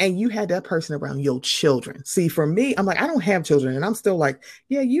and you had that person around your children. See, for me, I'm like, I don't have children and I'm still like,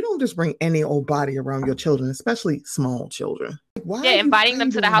 yeah, you don't just bring any old body around your children, especially small children. Why inviting them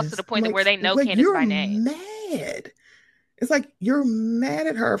to the house to the point where they know Candace by name. Mad. It's like, you're mad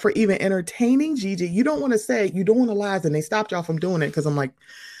at her for even entertaining Gigi. You don't want to say, you don't want to lie and they stopped y'all from doing it because I'm like,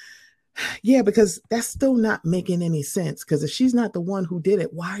 yeah, because that's still not making any sense. Because if she's not the one who did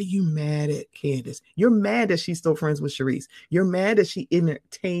it, why are you mad at Candace? You're mad that she's still friends with Charisse. You're mad that she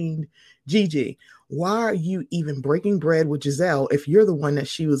entertained Gigi. Why are you even breaking bread with Gizelle if you're the one that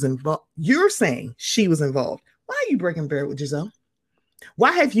she was involved? You're saying she was involved. Why are you breaking bread with Gizelle?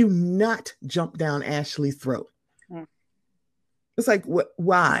 Why have you not jumped down Ashley's throat? It's like,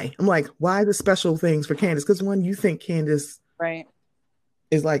 why? I'm like, why the special things for Candace? Because one, you think Candace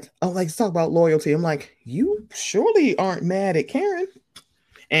is like, oh, let's talk about loyalty. I'm like, you surely aren't mad at Karen.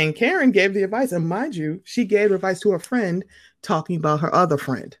 And Karen gave the advice. And mind you, she gave advice to a friend talking about her other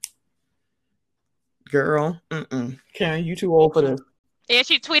friend. Girl, Karen, you too old for this. And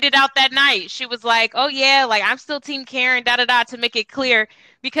she tweeted out that night. She was like, oh, yeah, like, I'm still team Karen, to make it clear.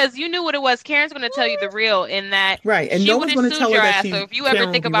 Because you knew what it was. Karen's going to tell you the real in that. Right. And no one's going to tell her that so if you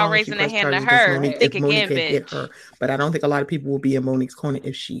ever think about raising a hand to her, think again, bitch. But I don't think a lot of people will be in Monique's corner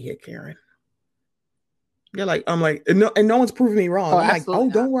if she hit Karen. You're like, I'm like, and no one's proving me wrong. I'm like, oh,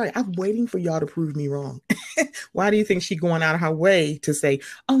 don't worry. I'm waiting for y'all to prove me wrong. Why do you think she's going out of her way to say,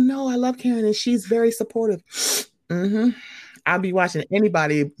 oh, no, I love Karen and she's very supportive? I'll be watching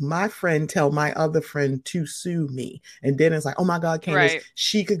anybody, my friend, tell my other friend to sue me. And then it's like, oh my God, Candace,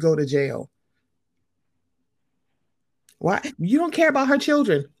 she could go to jail. Why? You don't care about her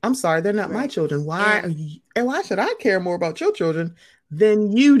children. I'm sorry, they're not my children. Why should I care more about your children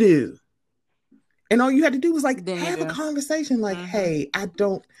than you do? And all you had to do was like have a conversation like, hey,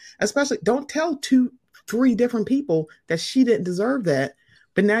 don't tell 2-3 different people that she didn't deserve that.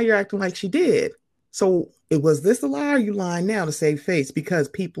 But now you're acting like she did. So was this a lie or are you lying now to save face because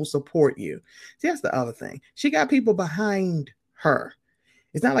people support you? See, that's the other thing. She got people behind her.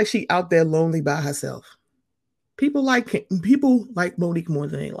 It's not like she out there lonely by herself. People like Monique more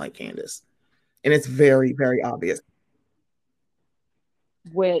than they like Candace, and it's very, very obvious.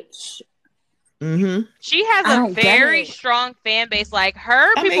 Which she has a very strong fan base. Like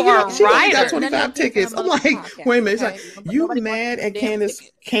her people are she only got riders. 25 tickets. I'm like, wait a minute, okay? Like, you mad at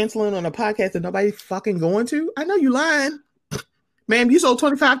Candace canceling on a podcast that nobody fucking going to? I know you lying. Ma'am, you sold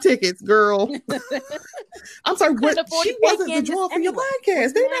 25 tickets, girl. I'm sorry, she wasn't the draw for your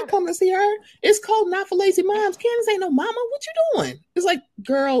podcast. They're not coming to see her. It's called Not for Lazy Moms. Candace ain't no mama. What you doing? It's like,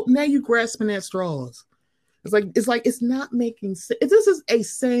 girl, now you grasping at straws. It's like it's not making sense. This is a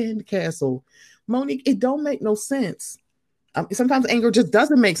sandcastle. Monique, it don't make no sense. Sometimes anger just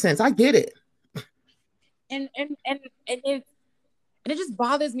doesn't make sense. I get it. And it just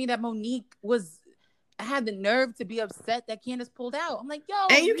bothers me that Monique had the nerve to be upset that Candace pulled out. I'm like, yo,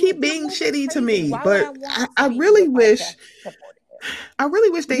 and you keep being shitty to me, but I really wish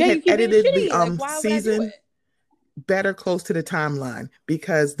they had edited the season better close to the timeline,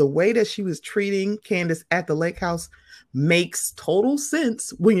 because the way that she was treating Candace at the lake house makes total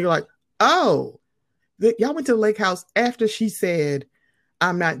sense when you're like, oh, y'all went to the lake house after she said,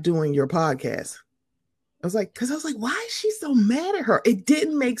 I'm not doing your podcast. I was like, why is she so mad at her? It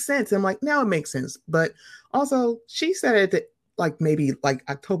didn't make sense. I'm like, now it makes sense. But also, she said it that maybe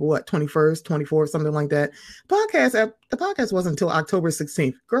October 21st, 24th, something like that. The podcast wasn't until October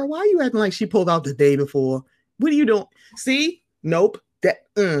 16th. Girl, why are you acting like she pulled out the day before? What are you doing? See? Nope.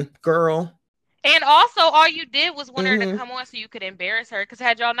 Girl. And also, all you did was want her to come on so you could embarrass her. Because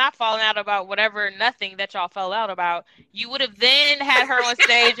had y'all not fallen out about nothing that y'all fell out about, you would have then had her on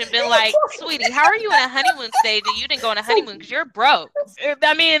stage and been like, sweetie, how are you in a honeymoon stage and you didn't go on a honeymoon because you're broke?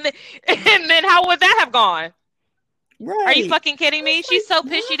 I mean, and then how would that have gone? Right. Are you fucking kidding me? She's so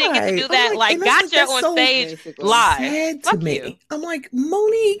pissed she didn't get to do that. Gotcha on stage live. Sad to me. You. I'm like,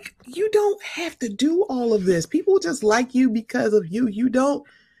 Monique, you don't have to do all of this. People just like you because of you. You don't.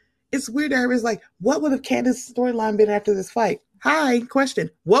 It's weird. Everybody's like, what would have Candace's storyline been after this fight? Hi,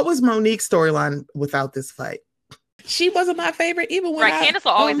 question. What was Monique's storyline without this fight? She wasn't my favorite even when Candace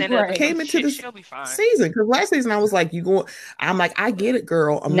will always came into this season. Because last season I was like, I'm like, I get it,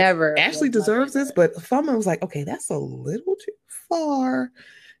 girl. Ashley deserves this, but Fama was like, okay, that's a little too far. And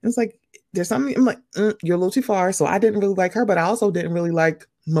it's like, there's something. I'm like, you're a little too far. So I didn't really like her, but I also didn't really like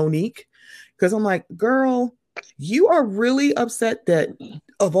Monique because I'm like, girl, you are really upset that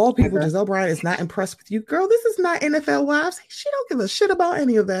of all people, Giselle Bryant is not impressed with you. Girl, this is not NFL Wives. She don't give a shit about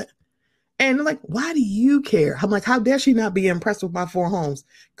any of that. And they're like, why do you care? I'm like, how dare she not be impressed with my 4 homes?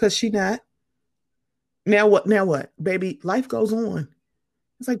 Because she not. Now what? Baby, life goes on.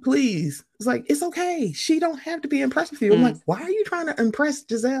 It's like, please. It's like, it's okay. She don't have to be impressed with you. I'm like, why are you trying to impress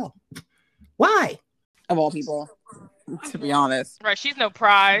Giselle? Why? Of all people, to be honest. Right, she's no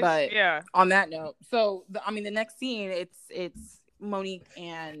prize. But yeah. On that note, so the next scene, it's Monique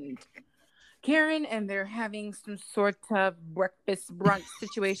and Karen, and they're having some sort of breakfast brunch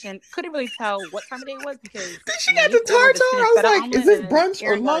situation. Couldn't really tell what time of day it was because she got the tartar. I was like, is this brunch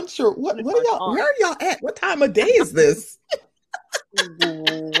or lunch or what? What are y'all? Where are y'all at? What time of day is this?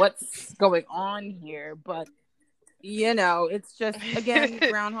 What's going on here? But it's just again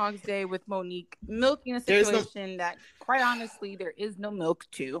Groundhog's Day with Monique milking a situation that, quite honestly, there is no milk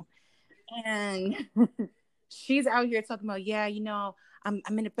to, and she's out here talking about,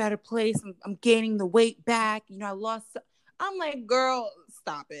 I'm in a better place. I'm gaining the weight back. I lost. I'm like, girl,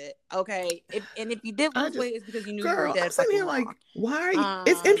 stop it, okay? If you did lose weight, it's because you knew you were dead. I'm sitting here like, why are you?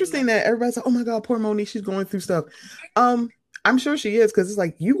 It's interesting that everybody's like, oh my god, poor Monique, she's going through stuff. I'm sure she is, because it's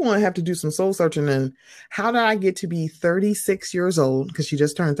like, you're going to have to do some soul searching. And how did I get to be 36 years old? Because she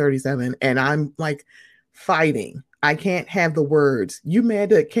just turned 37, and I'm like fighting. I can't have the words. You mad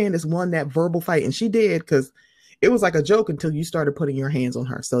that Candace won that verbal fight, and she did, because it was like a joke until you started putting your hands on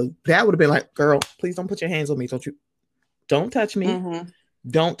her. So that would have been like, girl, please don't put your hands on me. Don't touch me. Mm-hmm.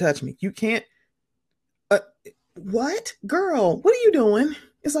 Don't touch me. You can't. What? Girl, what are you doing?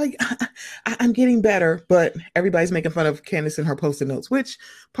 It's like, I'm getting better, but everybody's making fun of Candace and her Post-it notes, which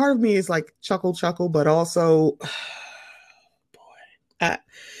part of me is like chuckle, but also,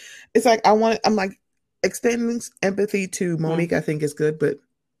 it's like, I'm like, extending empathy to Monique, I think is good, but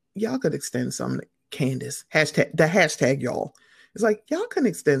y'all could extend some to Candace. Hashtag y'all. It's like, y'all can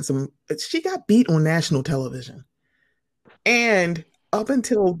extend some. She got beat on national television. And up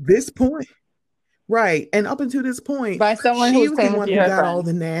until this point, right. And up until this point, by someone she was the one who got all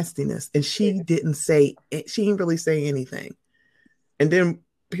the nastiness, and she didn't say it. She didn't really say anything. And then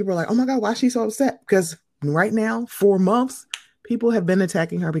people are like, oh my God, why is she so upset? Because right now, 4 months, people have been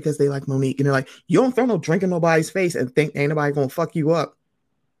attacking her because they like Monique. And they're like, you don't throw no drink in nobody's face and think ain't nobody going to fuck you up.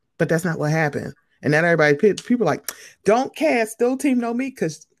 but that's not what happened. And then people are like, don't cast still Team Monique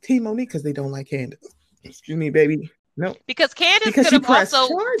because they don't like Candace. Excuse me, baby. No, because Candace could have also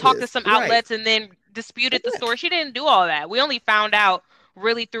talked to some outlets and then disputed the story. She didn't do all that. We only found out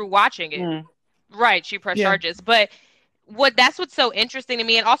really through watching it. Right, she pressed charges. But that's what's so interesting to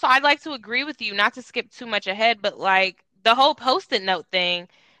me. And also, I'd like to agree with you, not to skip too much ahead, but like the whole Post-it note thing,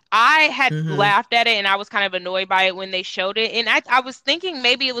 I had laughed at it and I was kind of annoyed by it when they showed it. And I was thinking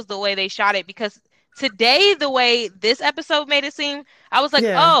maybe it was the way they shot it, because today, the way this episode made it seem, I was like,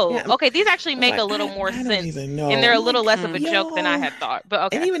 okay, these actually make a little more sense. And they're a little less of a joke than I had thought. But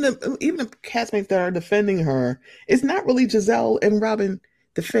okay. And even the castmates that are defending her, it's not really Giselle and Robin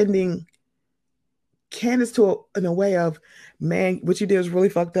defending Candace in a way of, man, what you did was really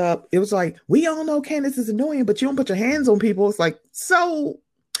fucked up. It was like, we all know Candace is annoying, but you don't put your hands on people. It's like, so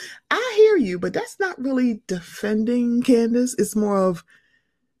I hear you, but that's not really defending Candace. It's more of,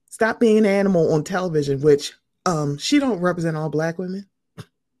 stop being an animal on television, which she don't represent all Black women.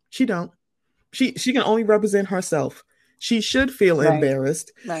 She don't. She can only represent herself. She should feel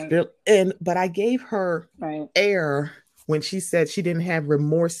embarrassed. But I gave her air when she said she didn't have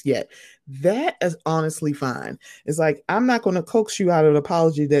remorse yet. That is honestly fine. It's like, I'm not going to coax you out of an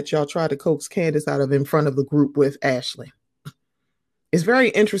apology that y'all tried to coax Candace out of in front of the group with Ashley. It's very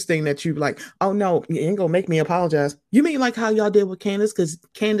interesting that you like, oh no, you ain't gonna make me apologize. You mean like how y'all did with Candace? Because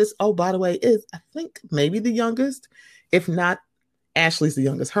Candace, oh, by the way, is, I think, maybe the youngest. If not, Ashley's the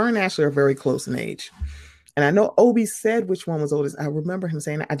youngest. Her and Ashley are very close in age. And I know Obi said which one was oldest. I remember him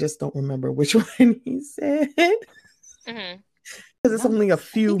saying that. I just don't remember which one he said. Because it's only a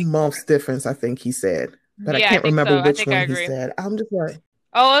few months difference, I think he said. But I can't remember which one he said. I'm just like,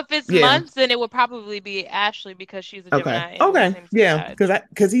 oh, if it's months, then it would probably be Ashley because she's a Gemini. Okay. Yeah.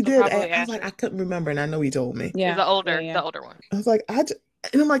 Because he did. I was like, I couldn't remember, and I know he told me. Yeah. The older one. I was like, and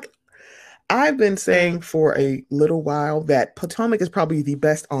I'm like, I've been saying for a little while that Potomac is probably the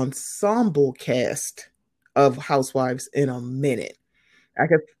best ensemble cast of Housewives in a minute.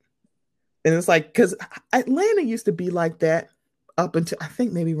 And it's like, because Atlanta used to be like that up until I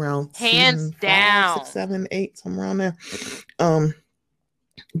think maybe around hands down 5, 6, 7, 8, somewhere around there.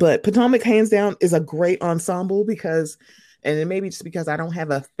 But Potomac, hands down, is a great ensemble because, and it may be just because I don't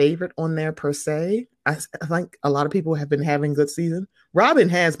have a favorite on there per se. I think a lot of people have been having good season. Robin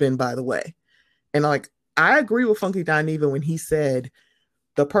has been, by the way. And like, I agree with Funky Dineva when he said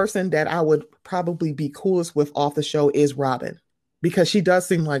the person that I would probably be coolest with off the show is Robin. Because she does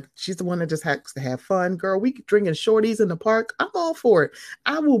seem like she's the one that just has to have fun. Girl, we drinking shorties in the park. I'm all for it.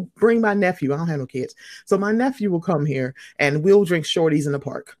 I will bring my nephew. I don't have no kids. So my nephew will come here and we'll drink shorties in the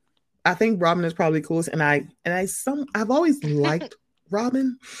park. I think Robin is probably coolest. And I've always liked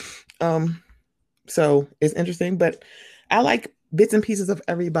Robin. So it's interesting. But I like bits and pieces of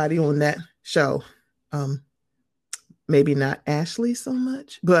everybody on that show. Maybe not Ashley so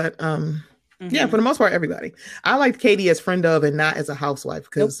much, but yeah, for the most part, everybody. I liked Katie as friend of and not as a housewife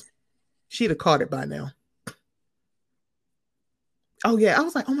because she'd have caught it by now. Oh yeah, I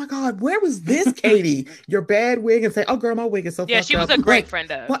was like, oh my God, where was this Katie? Your bad wig, and say, oh girl, my wig is so fucked up. Yeah, she was a great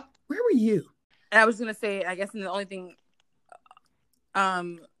friend of. What? Where were you? And I was gonna say, I guess the only thing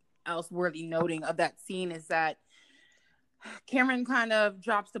else worthy noting of that scene is that Cameron kind of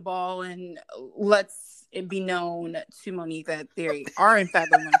drops the ball and lets it be known to Monique that they are in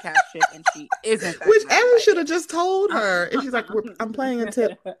fact going to cast shit, and she isn't. Which Evan should have just told her. And she's like, I'm playing a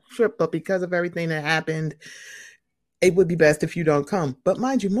trip, but because of everything that happened, it would be best if you don't come. But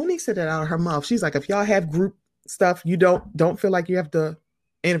mind you, Monique said that out of her mouth. She's like, if y'all have group stuff, you don't feel like you have to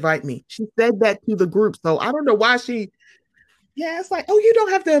invite me. She said that to the group. So I don't know why she. Yeah, it's like, oh, you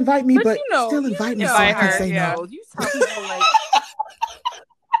don't have to invite me, but still invite me so I can say no. You tell people like,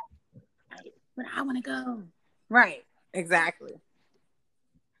 but I want to go. Right. Exactly.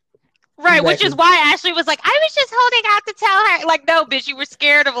 Right, which is why Ashley was like, I was just holding out to tell her. Like, no, bitch, you were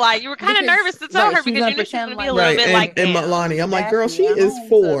scared of you were kind of nervous to tell her because you knew she was going to be a little bit like and Milani. I'm like, girl, she is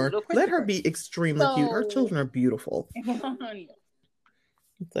 4. Let her be extremely cute. Her children are beautiful.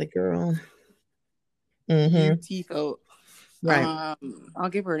 It's like, girl. Beautiful. Right. I'll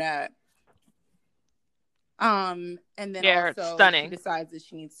give her that. And then also stunning. She decides that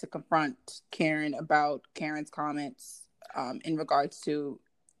she needs to confront Karen about Karen's comments in regards to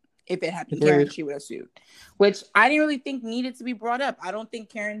if it happened to Karen, she would have sued, which I didn't really think needed to be brought up. I don't think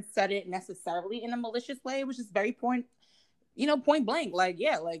Karen said it necessarily in a malicious way. It was just very point blank. Like,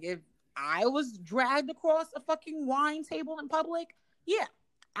 yeah, like if I was dragged across a fucking wine table in public, yeah,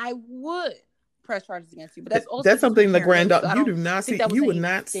 I would press charges against you. But that's also that's something the grand so you do not see. You would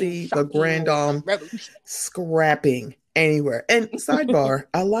not see the grand scrapping anywhere. And sidebar,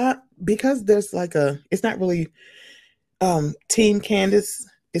 a lot, because there's like it's not really Team Candace.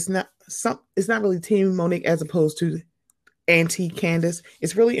 It's not really Team Monique as opposed to anti Candace.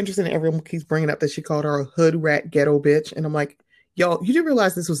 It's really interesting that everyone keeps bringing up that she called her a hood rat ghetto bitch, and I'm like, y'all, you didn't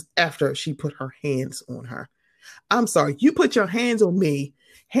realize this was after she put her hands on her. I'm sorry, you put your hands on me.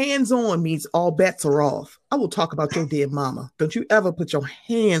 Hands on means all bets are off. I will talk about your dead mama. Don't you ever put your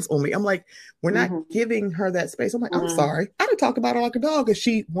hands on me. I'm like, we're not giving her that space. I'm like, I'm sorry. I didn't talk about her like a dog because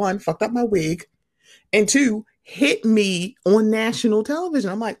she, one, fucked up my wig, and two, hit me on national television.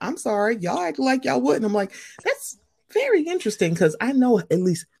 I'm like, I'm sorry. Y'all act like y'all wouldn't. I'm like, that's very interesting because I know at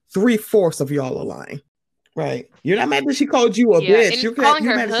least 3/4 of y'all are lying. Right. You're not mad that she called you a bitch. You're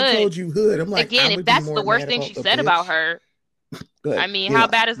mad that she called you hood. I'm like, again, if that's the worst thing she said about her, but, I mean, how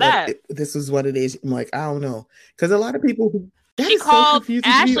bad is that? This is what it is. I'm like, I don't know. Because a lot of people who she called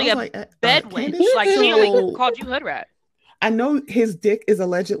Ashley a bedwench. Like, she only called you hood rat. I know his dick is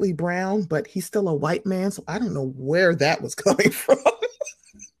allegedly brown, but he's still a white man, so I don't know where that was coming from.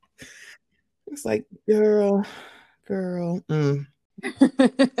 It's like, girl. And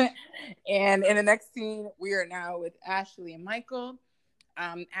in the next scene, we are now with Ashley and Michael.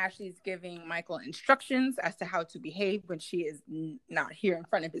 Ashley's giving Michael instructions as to how to behave when she is not here in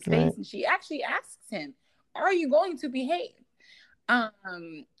front of his face, and she actually asks him, "Are you going to behave?"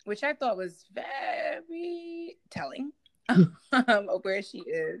 Which I thought was very telling of where she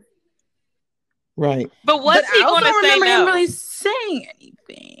is. Right. But what's he going to say? Him really saying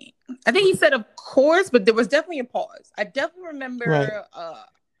anything. I think he said, "Of course," but there was definitely a pause. I definitely remember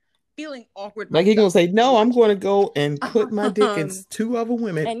feeling awkward. Like he's gonna say, "No, I'm going to go and put my dick in 2 other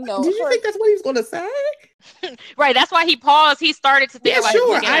women." Did you think that's what he was going to say? Right. That's why he paused. He started to think,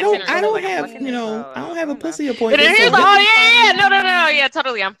 sure. I don't have a pussy appointment. And he's like, "Oh yeah, no, yeah,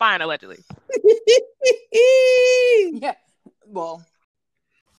 totally, I'm fine." Allegedly. Yeah. Well,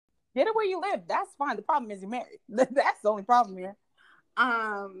 get it where you live. That's fine. The problem is you're married. That's the only problem here.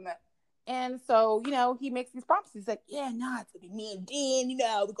 And so, he makes these promises. He's like, "Yeah, no, it's gonna be me and Dean.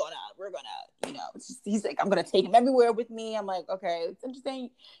 We're gonna, it's just," he's like, "I'm gonna take him everywhere with me." I'm like, okay, it's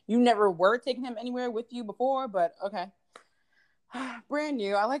interesting. You never were taking him anywhere with you before, but okay. Brand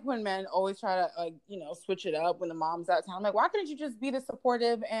new. I like when men always try to, switch it up when the mom's out of town. I'm like, why couldn't you just be this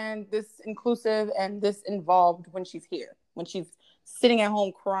supportive and this inclusive and this involved when she's here, when she's sitting at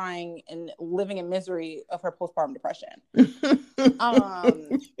home crying and living in misery of her postpartum depression?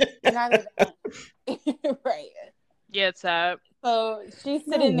 Right. Yeah, it's sad. So she's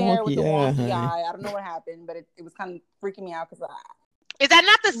sitting there with the wonky eye. I don't know what happened, but it was kind of freaking me out because is that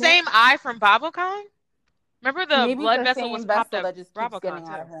not the same eye from BravoCon? Remember the blood vessel was popped up. That just keeps getting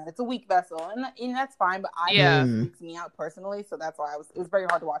out of her. It's a weak vessel, and that's fine. But freaks me out personally, so that's why it was very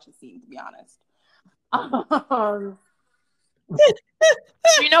hard to watch the scene, to be honest.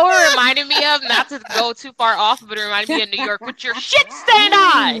 You know what it reminded me of? Not to go too far off, but it reminded me of New York with your shit stained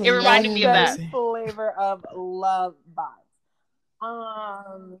eye. It reminded me of that flavor of love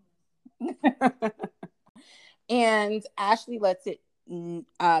vibes. And Ashley lets it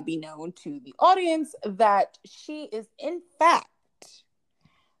be known to the audience that she is in fact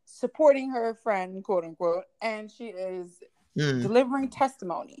supporting her friend, quote unquote, and she is delivering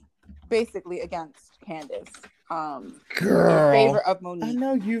testimony basically against Candace. Girl, in favor of Monique. I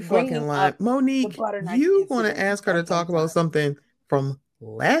know you fucking lied. Monique, you want to ask her to talk about something from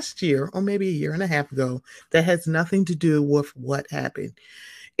last year or maybe a year and a half ago that has nothing to do with what happened.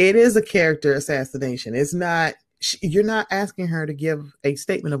 It is a character assassination. It's not, you're not asking her to give a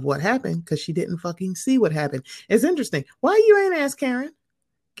statement of what happened because she didn't fucking see what happened. It's interesting. Why you ain't ask Karen?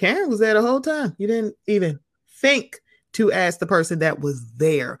 Karen was there the whole time. You didn't even think to ask the person that was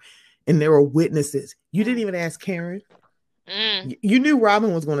there. And there were witnesses. You didn't even ask Karen. You knew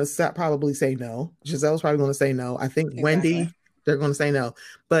Robin was going to probably say no. Giselle was probably going to say no. I think Wendy, they're going to say no.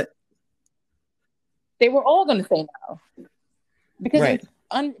 But they were all going to say no. Because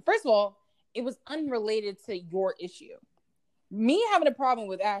first of all, it was unrelated to your issue. Me having a problem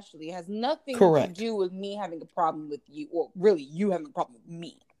with Ashley has nothing to do with me having a problem with you, or really you having a problem with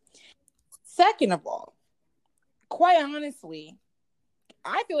me. Second of all, quite honestly,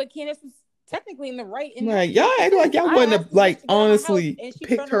 I feel like Candace was technically in the right. Y'all act like y'all wouldn't have honestly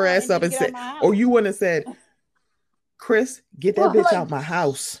picked her ass up and said, or you wouldn't have said, "Chris, get that bitch out my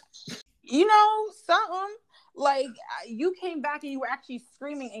house." Something like you came back and you were actually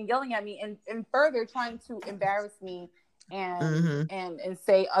screaming and yelling at me and further trying to embarrass me and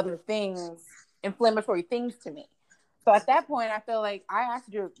say other things, inflammatory things to me. So at that point, I feel like I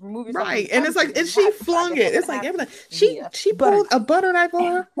asked you to remove yourself. Right. And it's like, and she flung it. It's like everything. She pulled a butter knife on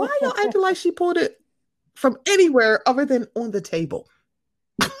her. Why y'all acting like she pulled it from anywhere other than on the table?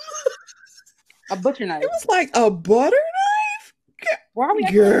 A butcher knife. It was like a butter knife? Why are we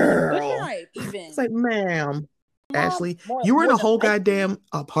girl? A butcher knife, even? It's like, ma'am, Ashley, you were in a whole goddamn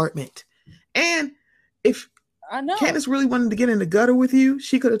apartment. And if Candace really wanted to get in the gutter with you,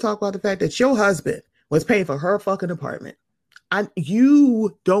 she could have talked about the fact that your husband was paying for her fucking apartment.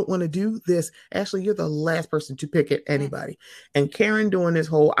 You don't want to do this. Ashley, you're the last person to pick at anybody. And Karen doing this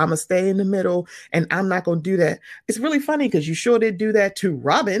whole, I'm going to stay in the middle and I'm not going to do that. It's really funny because you sure did do that to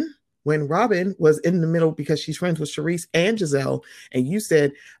Robin when Robin was in the middle because she's friends with Charisse and Giselle. And you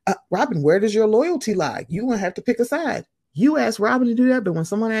said, Robin, where does your loyalty lie? You're going to have to pick a side. You asked Robin to do that, but when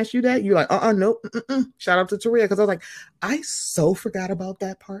someone asked you that, you're like, nope. Shout out to Taria. Because I was like, I so forgot about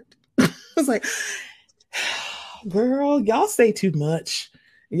that part. I was like, girl, y'all say too much.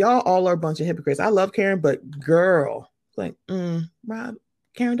 Y'all all are a bunch of hypocrites. I love Karen, but girl, like, Rob,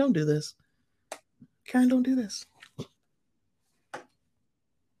 Karen, don't do this. Karen, don't do this.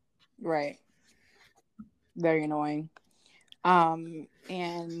 Right. Very annoying. And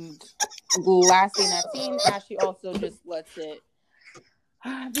lastly in that scene, Ashley also just lets it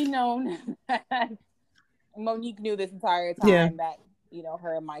be known that Monique knew this entire time that, you know,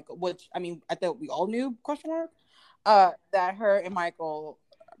 her and Michael, which, I mean, I thought we all knew, that her and Michael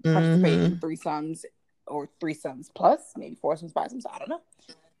participated in threesomes or threesomes plus, maybe foursomes, fivesomes, I don't know.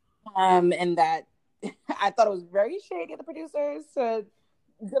 And that I thought it was very shady of the producers to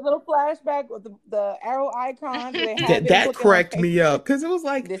the little flashback with the arrow icons. That cracked me up because it was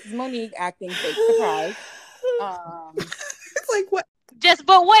like, this is Monique acting fake surprise. It's like, what?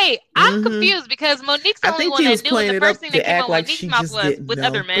 But wait, I'm confused because Monique's the only one that knew, and the first thing that came out like Monique's mouth was with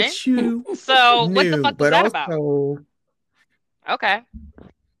other men. So what the fuck was that about? Okay.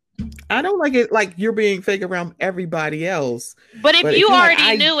 I don't like it like you're being fake around everybody else. But if you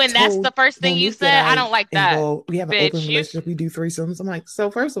already knew and that's the first thing you said, I don't like that. We have an open relationship. We do threesomes. I'm like,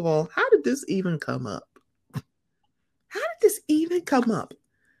 so first of all, how did this even come up? It's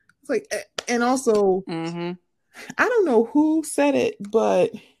like, and also, I don't know who said it,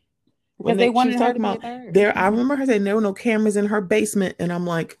 but when they wanted her to be there, I remember her saying there were no cameras in her basement, and I'm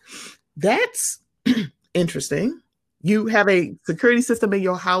like, that's interesting. You have a security system in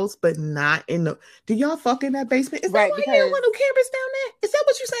your house, but not in the. Do y'all fuck in that basement? Is that why you don't want no cameras down there? Is that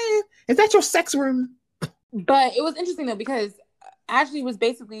what you're saying? Is that your sex room? But it was interesting though, because Ashley was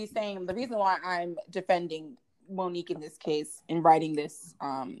basically saying the reason why I'm defending Monique in this case in writing this,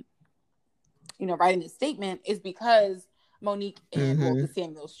 writing this statement is because Monique and the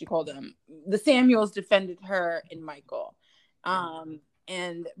Samuels, she called them the Samuels, defended her and Michael.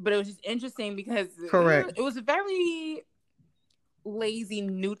 But it was just interesting because it was a very lazy,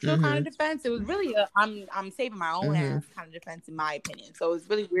 neutral kind of defense. It was really I'm saving my own ass kind of defense, in my opinion. So it was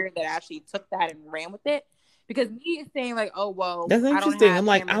really weird that Ashley took that and ran with it, because me is saying like, oh well, that's interesting. I'm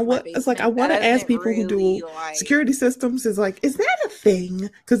like, I want to ask people who do security systems. Is like, is that a thing?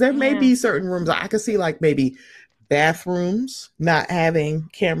 Because there may be certain rooms I could see, like maybe bathrooms not having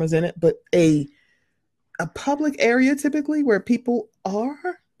cameras in it, but a public area typically where people are,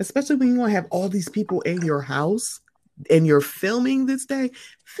 especially when you want to have all these people in your house and you're filming this day.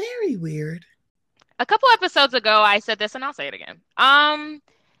 Very weird. A couple episodes ago, I said this and I'll say it again.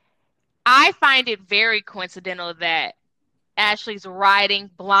 I find it very coincidental that Ashley's riding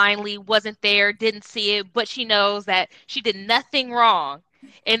blindly, wasn't there, didn't see it, but she knows that she did nothing wrong.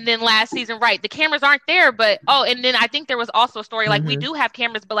 And then last season, the cameras aren't there, but and then I think there was also a story like we do have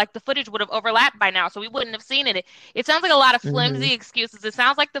cameras, but like the footage would have overlapped by now, so we wouldn't have seen it. It sounds like a lot of flimsy excuses. It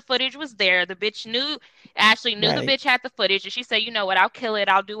sounds like the footage was there. The bitch knew, Ashley knew the bitch had the footage, and she said, you know what, I'll kill it,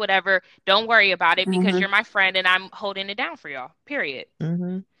 I'll do whatever, don't worry about it because you're my friend and I'm holding it down for y'all, period.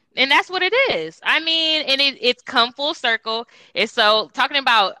 And that's what it is. I mean, and it's come full circle. And so talking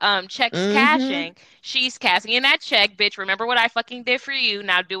about checks cashing, she's cashing in that check, bitch. Remember what I fucking did for you.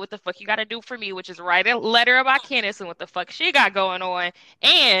 Now do what the fuck you got to do for me, which is write a letter about Candace and what the fuck she got going on,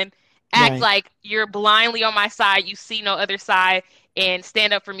 and act like you're blindly on my side. You see no other side, and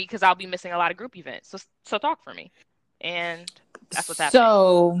stand up for me because I'll be missing a lot of group events. So talk for me, and that's what's happening.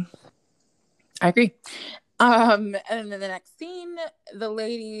 So I agree. And then the next scene, the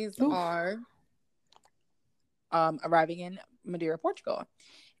ladies are arriving in Madeira, Portugal.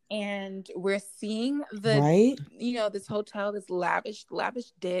 And we're seeing this hotel, this lavish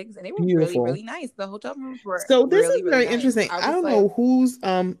digs, and they were really, really nice. The hotel rooms were so this really, is very really interesting. Nice. I don't know who's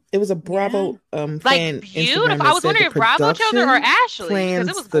it was a Bravo fan. Beautiful. I was wondering if Bravo chose her or Ashley, because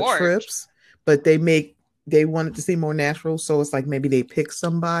it was gorgeous. The trips, but they make they wanted to seem more natural. So it's like maybe they pick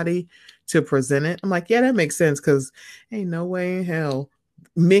somebody to present it. I'm like, yeah, that makes sense because ain't no way in hell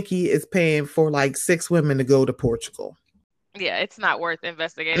Mickey is paying for like 6 women to go to Portugal. Yeah, it's not worth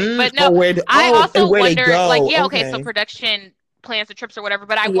investigating. But no, where I also where they wonder, like, go. yeah, okay, so Okay. production plans the trips or whatever,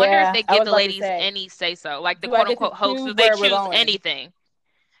 but I wonder if they I give was the about to ladies say, any say so, like the do I quote get to unquote hosts, do choose they where we're choose going? anything?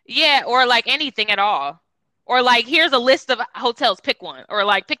 Yeah, or like anything at all. Or like here's a list of hotels, pick one, or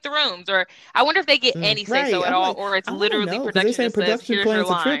like pick the rooms, or I wonder if they get any say Right. so at I'm all, like, or it's I want to literally know because they production say just says, production here's your plans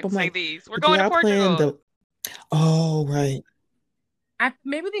a trip. line, I'm say like, these. We're do going to y'all plan Portugal. the? Oh, right.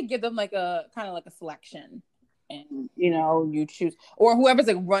 Maybe they give them like a kind of like a selection, and you choose, or whoever's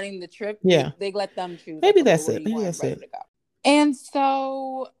like running the trip. Yeah. they let them choose. Maybe like, okay, that's where it. do you Maybe want that's it. to go? And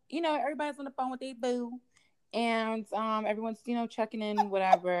so everybody's on the phone with their boo, and everyone's checking in,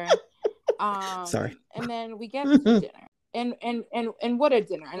 whatever. Sorry. And then we get to dinner. And what a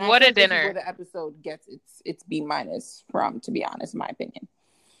dinner. And what I a think this is dinner. where the episode gets its B- from, to be honest, in my opinion.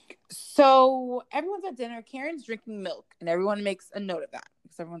 So everyone's at dinner. Karen's drinking milk, and everyone makes a note of that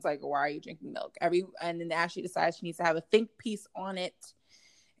because everyone's like, "Why are you drinking milk?" And then Ashley decides she needs to have a think piece on it,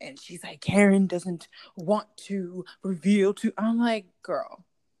 and she's like, "Karen doesn't want to reveal to." I'm like, "Girl,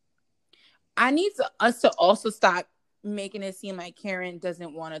 I need us to also stop making it seem like Karen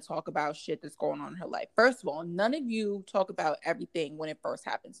doesn't want to talk about shit that's going on in her life. First of all, none of you talk about everything when it first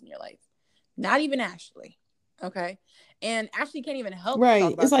happens in your life. Not even Ashley. Okay? And Ashley can't even help right.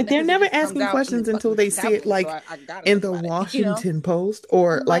 talk about it's like they're never it asking questions until they see it like in the Washington Post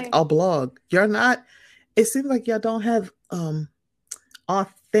or like a blog. You're not, it seems like y'all don't have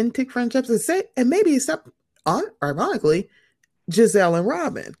authentic friendships. And maybe except ironically, Gizelle and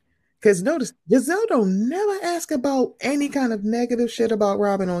Robin. Because notice, Gizelle don't never ask about any kind of negative shit about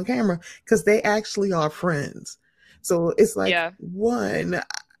Robin on camera because they actually are friends. So it's like, one,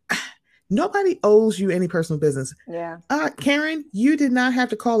 nobody owes you any personal business. Yeah. Karen, you did not have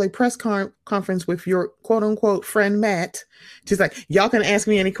to call a press conference with your quote unquote friend Matt. She's like, y'all can ask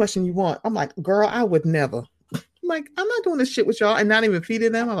me any question you want. I'm like, girl, I would never. I'm like, I'm not doing this shit with y'all and not even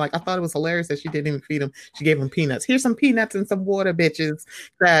feeding them. I'm like, I thought it was hilarious that she didn't even feed them. She gave them peanuts. Here's some peanuts and some water, bitches.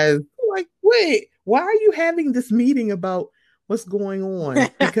 Says, like, wait, why are you having this meeting about what's going on?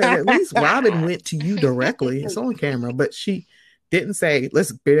 Because at least Robin went to you directly. It's on camera, but she didn't say,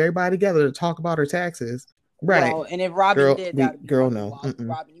 let's get everybody together to talk about her taxes. Right. Well, and if Robin did, that would be girl, no.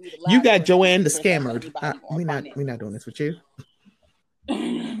 Robin, you got Joanne the scammered. We're not doing this with you.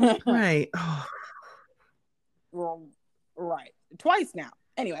 Right. Oh. Well, right. Twice now.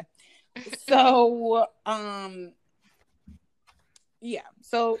 Anyway. So, yeah.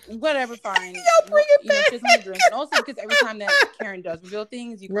 So whatever, fine. Y'all bring it back. Just on the drink. And also because every time that Karen does reveal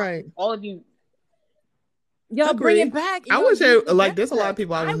things, all of you, y'all bring it back. I would say, like, there's a lot of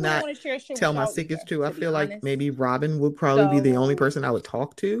people I would not tell my secrets to. I feel like maybe Robin would probably be the only person I would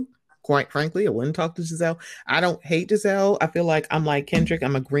talk to. Quite frankly, I wouldn't talk to Gizelle. I don't hate Gizelle. I feel like I'm like Kendrick.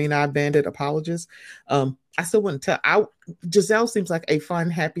 I'm a green-eyed bandit apologist. I still wouldn't tell. Gizelle seems like a fun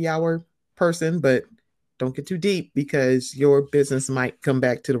happy hour person, but don't get too deep because your business might come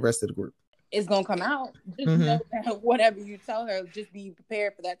back to the rest of the group. It's gonna come out. Just know that whatever you tell her, just be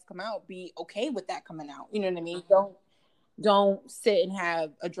prepared for that to come out. Be okay with that coming out. You know what I mean? Don't sit and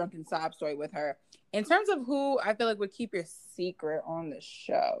have a drunken sob story with her. In terms of who I feel like would keep your secret on the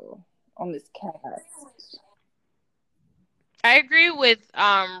show, on this cast, I agree with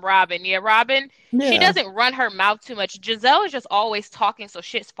Robin. Yeah, Robin, she doesn't run her mouth too much. Gizelle is just always talking, so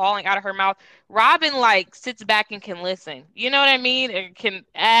shit's falling out of her mouth. Robin like sits back and can listen. You know what I mean? And can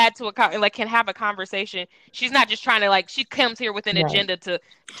add to can have a conversation. She's not just trying to she comes here with an agenda to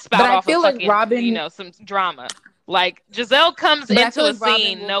spout off a fucking, Robin, some drama. Like Gizelle comes into a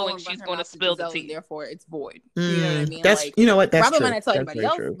scene knowing she's going to spill the tea. Therefore, it's void. You know what I mean? That's that's Robin true. might not tell anybody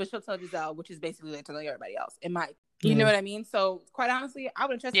else, true. but she'll tell Gizelle, which is basically like telling everybody else. It might. You know what I mean? So quite honestly, I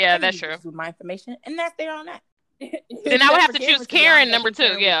would trust. Yeah, that's true. With my information, and that's there on that. Then I would have to choose Karen number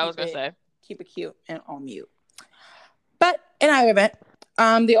 2. Yeah, I was gonna say keep it cute and on mute. But in either event,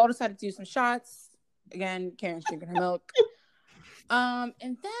 they all decided to do some shots. Again, Karen's drinking her milk. And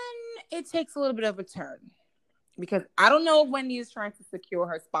then it takes a little bit of a turn because I don't know if Wendy is trying to secure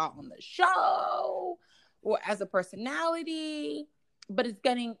her spot on the show or as a personality. But it's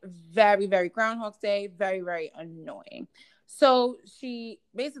getting very, very Groundhog Day, very, very annoying. So she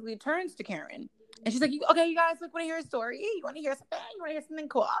basically turns to Karen and she's like, okay, you guys want to hear a story? You want to hear something? You want to hear something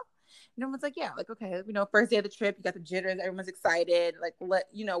cool? And everyone's like, yeah, okay, first day of the trip, you got the jitters, everyone's excited.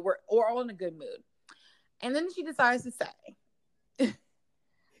 We're all in a good mood. And then she decides to say,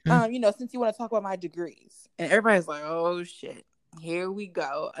 since you want to talk about my degrees. And everybody's like, oh shit. here we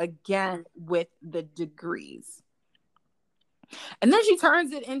go again with the degrees. And then she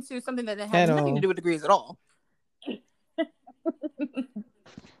turns it into something that has nothing to do with degrees at all.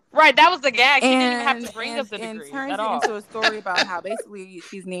 Right, that was the gag. She didn't even have to bring up the degrees turns at it all. into a story about how basically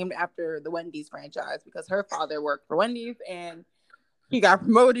she's named after the Wendy's franchise because her father worked for Wendy's and he got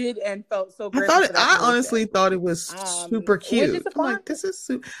promoted and felt so great. I honestly thought it was super cute. I'm like, this is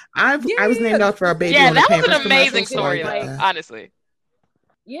super. I was named after our baby. Yeah, that was an amazing story, though. Honestly.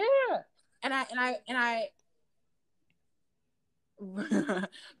 Yeah, and I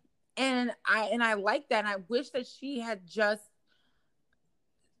like that. And I wish that she had just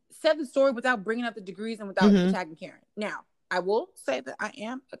said the story without bringing up the degrees and without attacking Karen. Now, I will say that I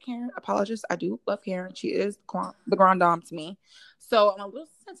am a Karen apologist. I do love Karen. She is the grand dame to me. So I'm a little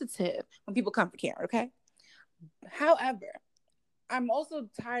sensitive when people come for Karen, okay? However, I'm also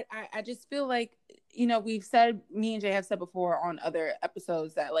tired. I just feel like, we've said, me and Jay have said before on other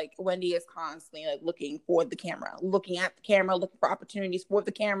episodes that like Wendy is constantly like looking for the camera, looking at the camera, looking for opportunities for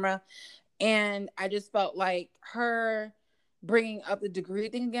the camera. And I just felt like her bringing up the degree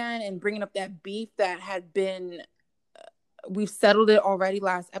thing again and bringing up that beef that had been, we've settled it already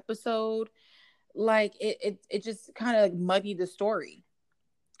last episode. Like it just kind of like muddied the story.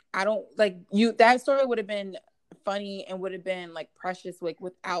 I don't like that story would have been funny and would have been like precious like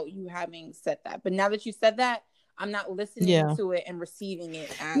without you having said that. But now that you said that, I'm not listening to it and receiving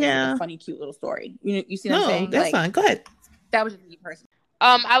it as a funny, cute little story. You see what I'm saying? That's fine. Go ahead. That was just me personally.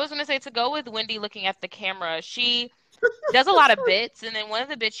 I was gonna say, to go with Wendy looking at the camera, she does a lot of bits, and then one of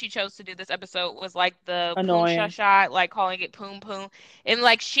the bits she chose to do this episode was like the poom shot, like calling it poom poom, and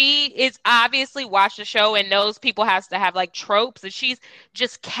like she is obviously watched the show and knows people has to have like tropes, and she's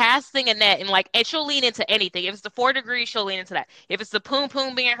just casting a net, and she'll lean into anything. If it's the 4 degrees, she'll lean into that. If it's the poom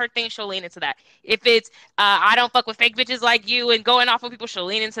poom being her thing, she'll lean into that. If it's I don't fuck with fake bitches like you and going off of people, she'll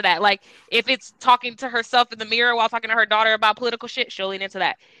lean into that. Like if it's talking to herself in the mirror while talking to her daughter about political shit, she'll lean into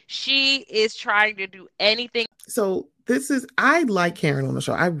that. She is trying to do anything. So I like Karen on the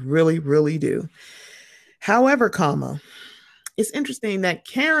show. I really, really do. However, it's interesting that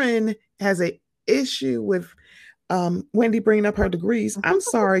Karen has an issue with Wendy bringing up her degrees. I'm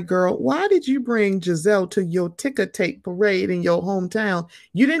sorry, girl. Why did you bring Giselle to your ticker tape parade in your hometown?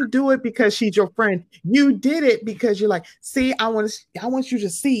 You didn't do it because she's your friend. You did it because you're like, see, I want you to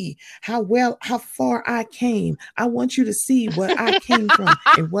see how far I came. I want you to see what I came from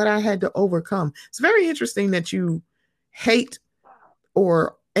and what I had to overcome. It's very interesting that you hate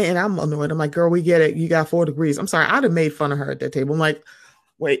and I'm annoyed. I'm like, girl, we get it. You got 4 degrees. I'm sorry. I'd have made fun of her at that table. I'm like,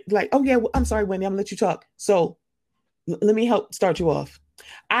 wait, like, oh yeah, I'm sorry, Wendy, I'm gonna let you talk. So let me help start you off.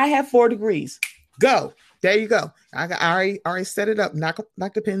 I have 4 degrees. Go. There you go. I already set it up. Knock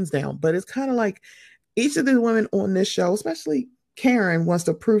the pins down. But it's kind of like each of the women on this show, especially Karen, wants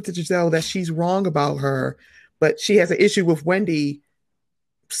to prove to Giselle that she's wrong about her, but she has an issue with Wendy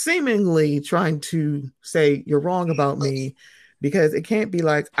seemingly trying to say you're wrong about me, because it can't be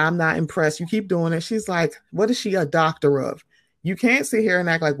like, I'm not impressed. You keep doing it. She's like, what is she a doctor of? You can't sit here and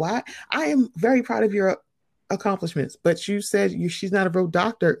act like, why? I am very proud of your accomplishments, but you said she's not a real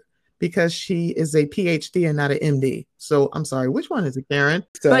doctor because she is a PhD and not an MD. So I'm sorry, which one is it, Karen?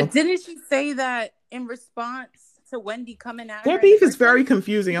 But didn't she say that in response to Wendy coming at their her? Beef is very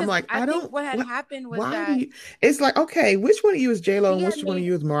confusing. I'm like, I think what had happened was that it's like, okay, which one of you is J-Lo and which one of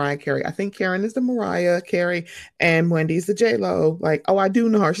you is Mariah Carey? I think Karen is the Mariah Carey and Wendy's the J-Lo. Like, oh, I do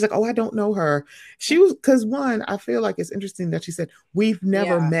know her. She's like, oh, I don't know her. She was, because one, I feel like it's interesting that she said, we've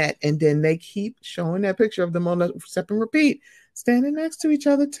never met. And then they keep showing that picture of them on the step and repeat, standing next to each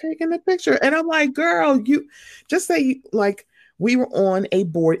other, taking a picture. And I'm like, girl, you just say like, we were on a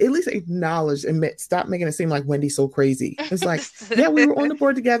board, at least acknowledge, admit, stop making it seem like Wendy's so crazy. It's like, yeah, we were on the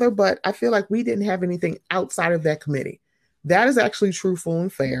board together, but I feel like we didn't have anything outside of that committee. That is actually truthful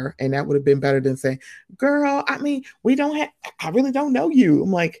and fair. And that would have been better than saying, girl, I mean, I really don't know you.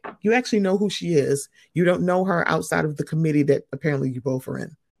 I'm like, you actually know who she is. You don't know her outside of the committee that apparently you both are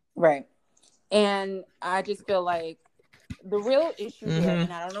in. Right. And I just feel like the real issue here,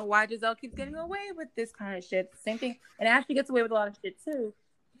 and I don't know why Giselle keeps getting away with this kind of shit. Same thing, and Ashley gets away with a lot of shit too.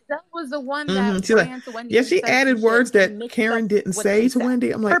 That was the one that ran to Wendy. Yeah, she added words that Karen didn't say to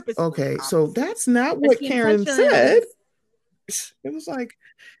Wendy. I'm like, okay, so that's not what Karen said. It was like,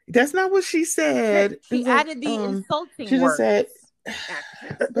 that's not what she said. She added the insulting she words. Just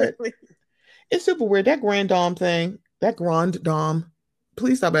said, but it's super weird. That grand dame.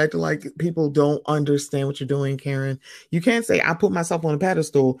 Please stop acting like people don't understand what you're doing, Karen. You can't say, I put myself on a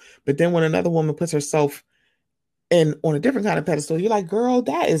pedestal, but then when another woman puts herself and on a different kind of pedestal. You're like, girl,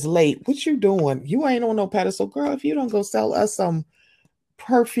 that is late. What you doing? You ain't on no pedestal, girl. If you don't go sell us some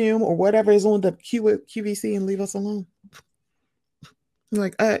perfume or whatever is on the QVC and leave us alone.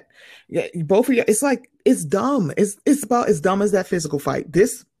 Like, yeah, both of you. It's like, it's dumb. It's about as dumb as that physical fight.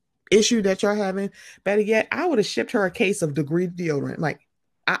 This issue that you're having. Better yet, I would have shipped her a case of Degree deodorant. Like,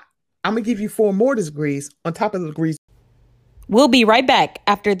 I'm gonna give you 4 more degrees on top of the degrees. We'll be right back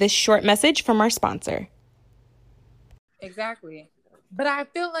after this short message from our sponsor. Exactly. But I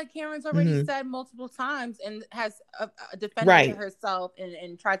feel like Karen's already said multiple times and has defended to herself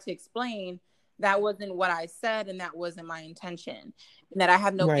and tried to explain that wasn't what I said and that wasn't my intention. And that I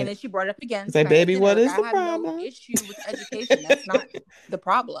have no, and then she brought it up again. Say, baby, what is the problem? I have no issue with education. That's not the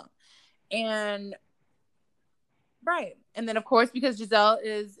problem. And right. And then, of course, because Giselle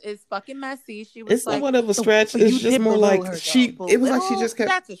is fucking messy, she was it's somewhat of a stretch. It's just more like it was like she just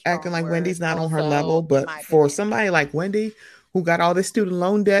kept acting like Wendy's not on her level. But for somebody like Wendy, who got all this student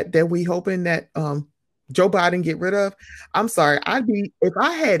loan debt that we hoping that Joe Biden get rid of, I'm sorry, I'd be, if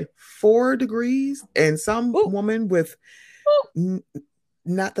I had 4 degrees and some woman with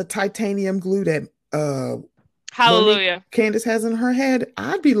not the titanium glue that Hallelujah Candace has in her head,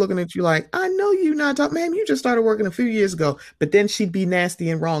 I'd be looking at you like, I know you not talking, ma'am, you just started working a few years ago. But then she'd be nasty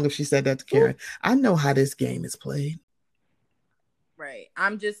and wrong if she said that to Karen. I know how this game is played. Right.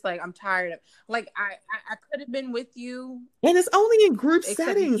 I'm just like, I'm tired of, like, I could have been with you. And it's only in group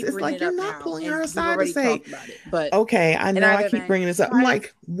settings. It's like, you're not pulling her aside to say, but okay, I know I keep bringing this up. I'm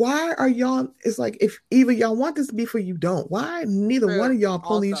like, why are y'all, it's like, if either y'all want this to be for you, don't. Why neither one of y'all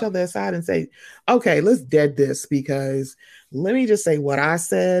pulling each other aside and say, okay, let's dead this, because let me just say what I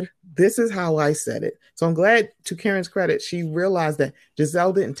said. This is how I said it. So I'm glad, to Karen's credit, she realized that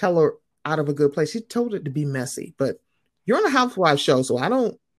Giselle didn't tell her out of a good place. She told it to be messy, but you're on a Housewives show, so I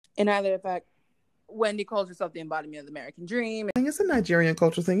don't. In either fact, Wendy calls herself the embodiment of the American dream. I think it's a Nigerian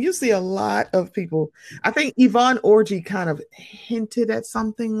cultural thing. You see a lot of people. I think Yvonne Orji kind of hinted at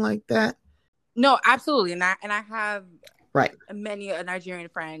something like that. No, absolutely, and I have many a Nigerian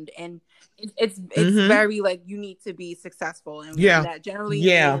friend, and it's very like, you need to be successful, and that generally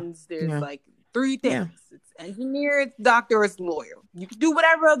means there's like 3 things. Yeah. It's engineer, it's doctor, it's lawyer. You can do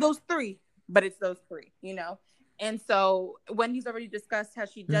whatever of those 3, but it's those 3, you know. And so Wendy's already discussed how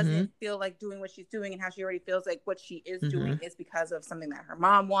she doesn't feel like doing what she's doing, and how she already feels like what she is doing is because of something that her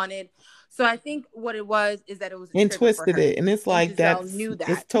mom wanted. So I think what it was is that it was and twisted it, and it's like that.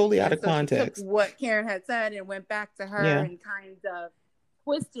 It's totally out of context. She took what Karen had said and went back to her and kind of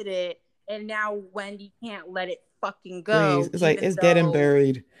twisted it, and now Wendy can't let it fucking go. It's like it's dead and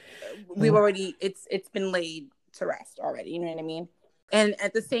buried. We've already it's been laid to rest already. You know what I mean? And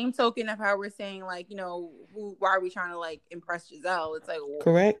at the same token of how we're saying, like, you know, why are we trying to like impress Giselle? It's like,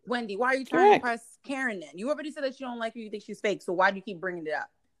 correct, Wendy, why are you trying to impress Karen then? You already said that you don't like her, you think she's fake. So why do you keep bringing it up?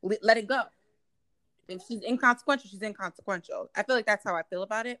 Let it go. If she's inconsequential, she's inconsequential. I feel like that's how I feel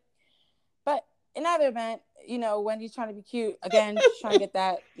about it. But in either event, you know, Wendy's trying to be cute. Again, she's trying to get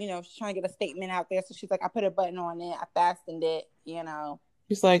that, you know, she's trying to get a statement out there. So she's like, I put a button on it. I fastened it, you know.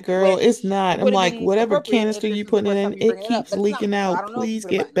 She's like, girl, it's not. I'm like, whatever canister you putting it in, it keeps leaking out. Please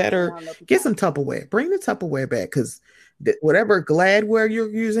get better. Get some Tupperware. Bring the Tupperware back, because whatever Gladware you're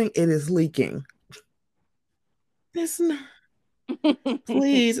using, it is leaking. It's not.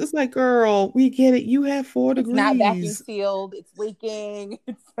 Please. It's like, girl, we get it. You have 4 degrees. It's not vacuum sealed. It's leaking.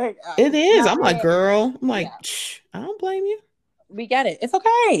 It's like, it is. I'm like, girl. I'm like, I don't blame you. We get it. It's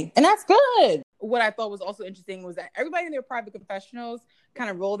okay. And that's good. What I thought was also interesting was that everybody in their private confessionals kind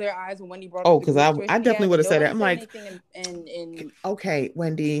of rolled their eyes when Wendy brought up. Because I definitely would have said it. I'm like, okay,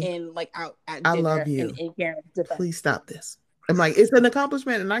 Wendy. And like out at I love you. Please stop this. I'm like, it's an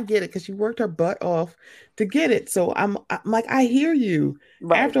accomplishment, and I get it, because she worked her butt off to get it. So I'm like, I hear you.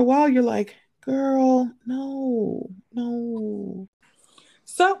 Right. After a while, you're like, girl, no.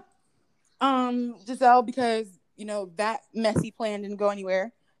 So, Giselle, because you know that messy plan didn't go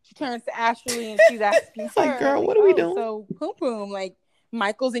anywhere, she turns to Ashley and she's asking her, like, girl, what are we doing? So poom poom, like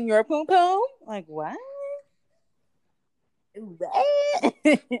Michael's in your poom poom? Like what?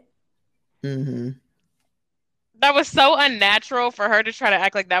 That was so unnatural for her to try to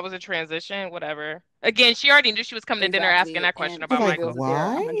act like that was a transition. Whatever. Again, she already knew she was coming to dinner asking that question about Michael.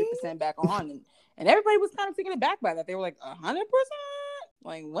 Why? 100% back on, and everybody was kind of taken aback by that. They were like, 100%.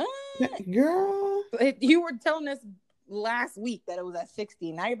 Like what? Girl, you were telling us last week that it was at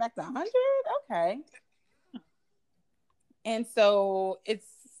 60. Now you're back to 100. Okay. And so it's,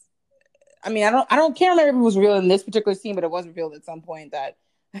 I mean, I can't remember if it was real in this particular scene, but it was revealed at some point that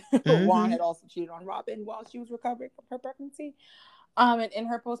Juan had also cheated on Robin while she was recovering from her pregnancy. and in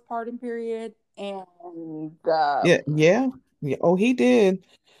her postpartum period, and yeah. Oh, he did.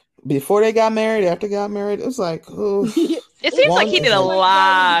 Before they got married, after they got married, it was like, oh. It seems like he did a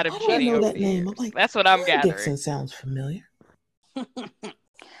lot of cheating. I know over that the name. years. I'm like, that's what I'm Karen gathering. Dixon sounds familiar.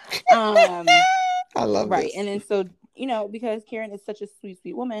 I love right, this. and then so because Karen is such a sweet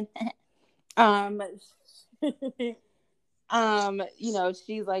woman,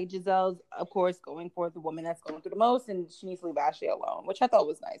 she's like, Gizelle's of course going for the woman that's going through the most, and she needs to leave Ashley alone, which I thought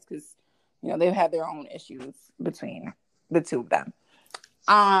was nice because they've had their own issues between the two of them.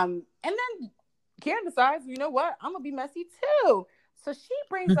 And then Karen decides, you know what, I'm gonna be messy too. So she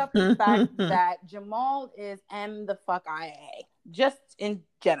brings up the fact that Jamal is M_IA, just in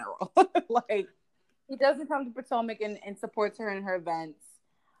general. Like, he doesn't come to Potomac and supports her in her events.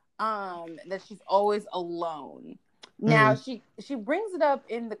 That she's always alone. Now, she brings it up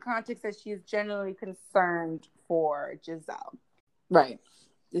in the context that she is generally concerned for Gizelle. Right.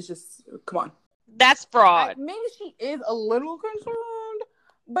 It's just, come on. That's fraud. Maybe she is a little concerned,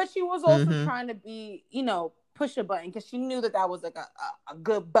 but she was also trying to be, push a button because she knew that was like a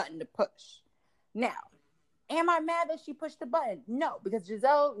good button to push. Now, am I mad that she pushed the button? No, because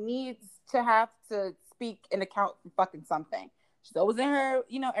Gizelle needs to have to speak and account for fucking something. She's always in her,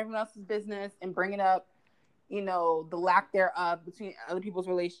 everyone else's business and bringing up, the lack thereof between other people's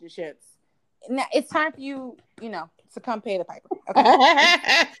relationships. Now, it's time for you, to come pay the piper.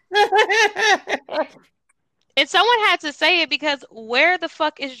 Okay? And someone had to say it because where the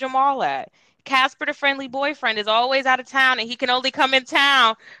fuck is Jamal at? Casper, the friendly boyfriend, is always out of town and he can only come in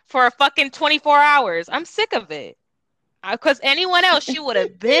town for a fucking 24 hours. I'm sick of it. Because anyone else, she would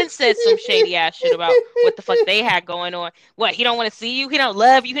have been said some shady ass shit about what the fuck they had going on. What, he don't want to see you? He don't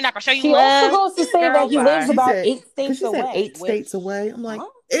love you? He not going to show you love? She also goes to say that he lives about 8 states away. 8 states away. I'm like,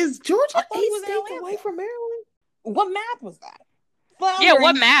 is Georgia 8 states away from Maryland? What math was that? Yeah,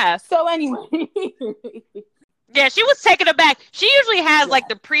 what math? So anyway. Yeah, she was taken aback. She usually has like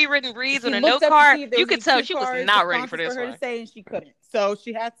the pre-written reads on a note card. You could tell she was not ready for this one. To say, and she couldn't. So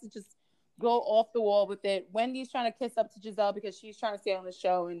she had to just go off the wall with it. Wendy's trying to kiss up to Gizelle because she's trying to stay on the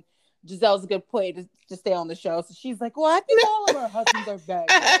show, and Giselle's a good play to stay on the show. So she's like, well, I think all of our husbands are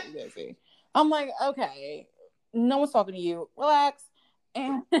bad. I'm like, okay, no one's talking to you. Relax.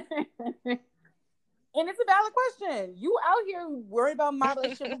 And it's a valid question. You out here worried about my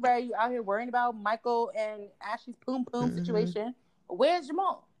relationship with Ray. You out here worrying about Michael and Ashley's poom situation. Where's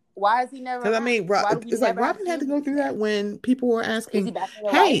Jamal? Why is he never? Because I mean, it's like Robin had to go through that when people were asking,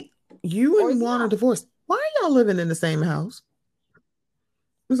 "Hey, you and Juan are divorced. Why are y'all living in the same house?" It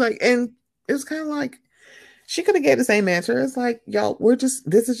was like, and it was kind of like she could have gave the same answer. It's like, y'all,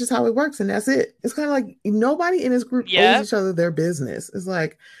 this is just how it works, and that's it. It's kind of like nobody in this group owes each other their business. It's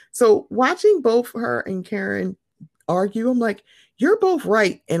like, so watching both her and Karen argue, I'm like, you're both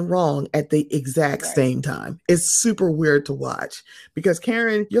right and wrong at the exact same time. It's super weird to watch because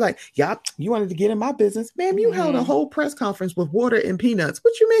Karen, you're like, yeah, you wanted to get in my business. Ma'am, you held a whole press conference with water and peanuts.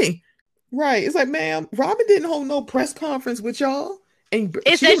 What you mean? Right. It's like, ma'am, Robin didn't hold no press conference with y'all. And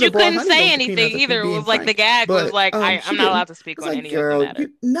it said you couldn't say anything either. It was like the gag was like, I'm not allowed to speak on any of the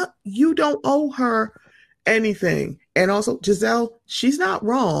matter. You don't owe her anything. And also, Gizelle, she's not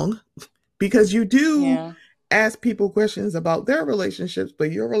wrong because you do ask people questions about their relationships,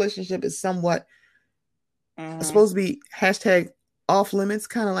 but your relationship is somewhat supposed to be #off limits,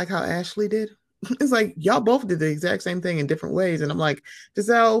 kind of like how Ashley did. It's like y'all both did the exact same thing in different ways. And I'm like,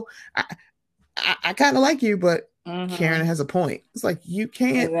 Gizelle, I kind of like you, but Karen has a point. It's like you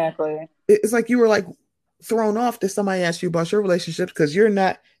can't. Exactly. It's like you were like thrown off that somebody asked you about your relationships because you're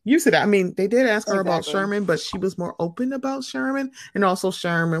not used to that. I mean, they did ask her about Sherman, but she was more open about Sherman, and also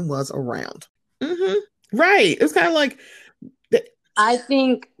Sherman was around. Right. It's kind of like. I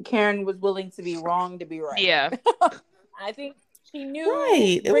think Karen was willing to be wrong to be right. Yeah. I think she knew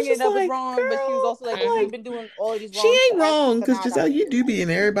bringing it up was wrong, but she was also like, you've been doing all of these wrong. She ain't wrong because Gizelle, you do be in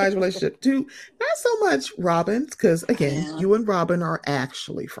everybody's relationship too. Not so much Robin's, because again, you and Robin are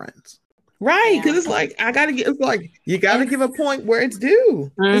actually friends. Right. Because it's like, you got to give a point where it's due.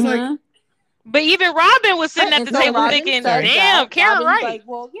 It's like, but even Robin was sitting at the table thinking, damn, Karen, right. Like,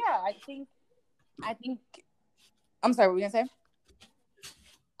 well, yeah, I think, I'm sorry, what were you going to say?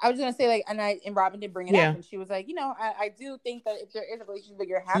 I was gonna say, like, and Robin did bring it up, and she was like, I do think that if there is a relationship that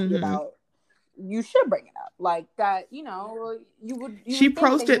you're happy about, you should bring it up, like that. You would. She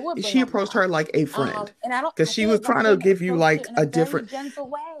approached her like a friend, and I don't because she was trying to give you like a different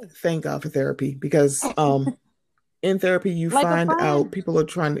gentle way. Thank God for therapy, because in therapy you like find out people are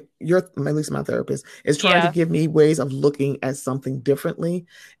trying to. At least my therapist is trying to give me ways of looking at something differently,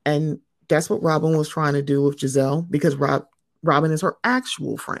 and that's what Robin was trying to do with Gizelle, because Robin is her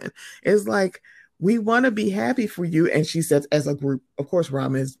actual friend. It's like, we want to be happy for you. And she says, as a group, of course,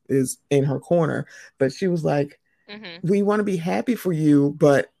 Robin is in her corner, but she was like, we want to be happy for you,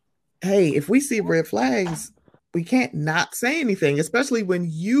 but hey, if we see red flags, we can't not say anything, especially when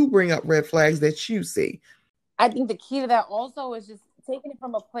you bring up red flags that you see. I think the key to that also is just taking it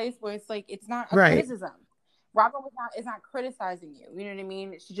from a place where it's like, it's not a criticism. Robin is not criticizing you. You know what I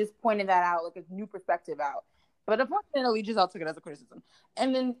mean? She just pointed that out, like a new perspective out. But unfortunately, Giselle took it as a criticism.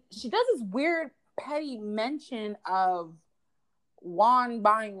 And then she does this weird, petty mention of Juan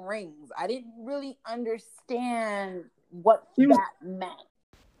buying rings. I didn't really understand what that meant.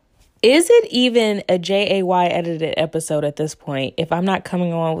 Is it even a JAY edited episode at this point if I'm not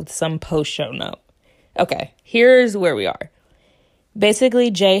coming on with some post-show note? Okay, here's where we are. Basically,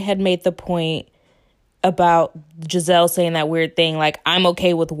 Jay had made the point about Giselle saying that weird thing, like, I'm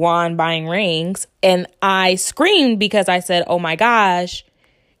okay with Juan buying rings. And I screamed because I said, oh my gosh,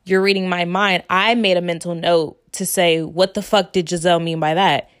 you're reading my mind. I made a mental note to say, what the fuck did Giselle mean by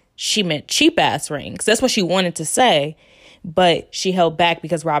that? She meant cheap ass rings. That's what she wanted to say, but she held back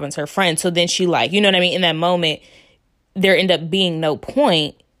because Robin's her friend. So then she, like, you know what I mean? In that moment, there ended up being no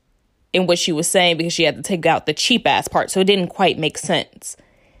point in what she was saying because she had to take out the cheap ass part. So it didn't quite make sense.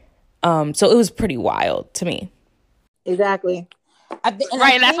 So it was pretty wild to me. Exactly. And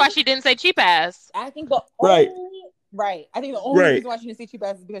that's why she didn't say cheap ass. I think the only reason why she didn't say cheap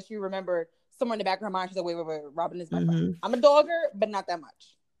ass is because she remembered somewhere in the back of her mind, she's like, wait, Robin is my friend. I'm a dogger, but not that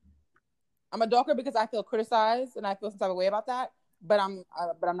much. I'm a dogger because I feel criticized and I feel some type of way about that. But I'm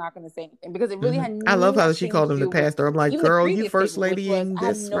not going to say anything because it really had. I love how she called him the pastor. I'm like, girl, you first lady in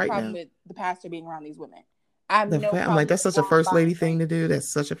this right now. I have no problem with the pastor being around these women. I'm like, that's such a first lady thing to do.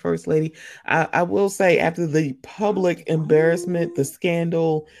 That's such a first lady. I will say, after the public embarrassment, the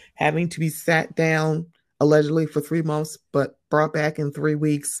scandal, having to be sat down allegedly for 3 months, but brought back in 3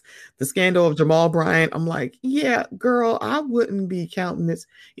 weeks, the scandal of Jamal Bryant, I'm like, yeah, girl, I wouldn't be counting this.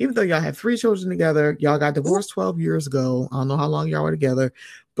 Even though y'all have 3 children together, y'all got divorced 12 years ago. I don't know how long y'all were together,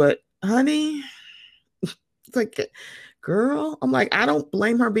 but honey, it's like, girl, I'm like, I don't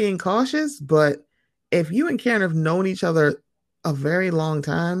blame her being cautious, but if you and Karen have known each other a very long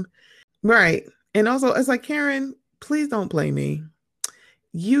time, right? And also, it's like, Karen, please don't play me.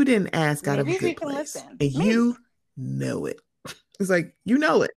 You didn't ask out of a good place, and you know it. It's like, you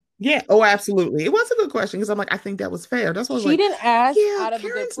know it. Yeah. Oh, absolutely. It was a good question because I'm like, I think that was fair. That's what she didn't ask out of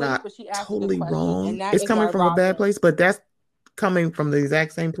Karen's a good place, not but she asked totally wrong. And it's coming from a bad place, but that's coming from the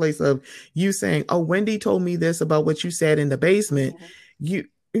exact same place of you saying, "Oh, Wendy told me this about what you said in the basement." And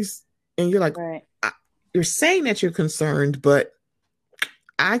you're like, you're saying that you're concerned, but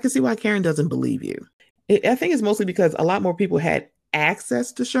I can see why Karen doesn't believe you. I think it's mostly because a lot more people had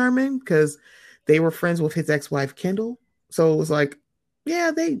access to Sherman because they were friends with his ex-wife, Kendall. So it was like,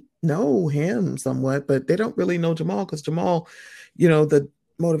 yeah, they know him somewhat, but they don't really know Jamal because Jamal, you know, the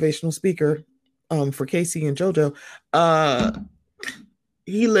motivational speaker for Casey and JoJo,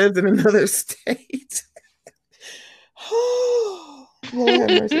 he lives in another state. Oh, Lord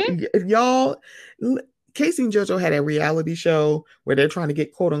have mercy. If y'all... Casey and JoJo had a reality show where they're trying to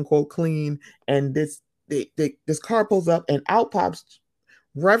get quote unquote clean, and this car pulls up and out pops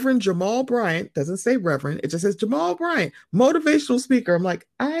Reverend Jamal Bryant. Doesn't say Reverend, it just says Jamal Bryant, motivational speaker. I'm like,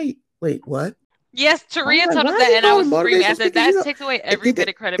 wait, what? Yes, Taria told us that, and I was screaming. I said that takes away every bit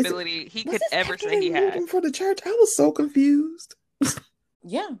of credibility he could ever say he had for the church. I was so confused.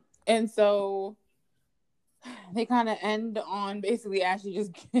 Yeah, and so they kind of end on basically Ashley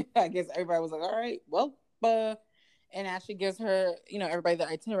just, I guess everybody was like, all right, well, and Ashley gives her, you know, everybody the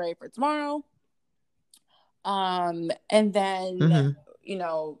itinerary for tomorrow. And then, you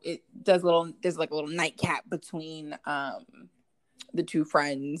know, there's like a little nightcap between the two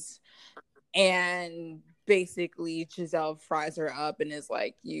friends, and basically Giselle fries her up and is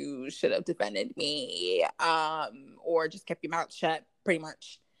like, you should have defended me, or just kept your mouth shut, pretty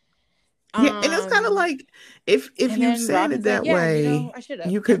much. Yeah, and it's kind of like if you said it that way, you know,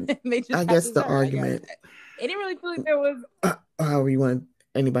 you could. I guess the argument. It didn't really feel like there was. However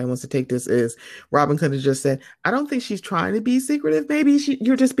anybody wants to take this is Robin could have just said, "I don't think she's trying to be secretive. Maybe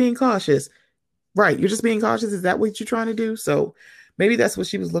you're just being cautious." Right, you're just being cautious. Is that what you're trying to do? So maybe that's what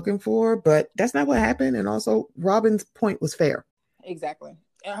she was looking for, but that's not what happened. And also, Robin's point was fair. Exactly.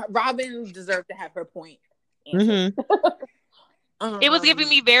 Robin deserved to have her point. It was giving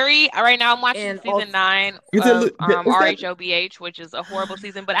me right now I'm watching season 9 of RHOBH, which is a horrible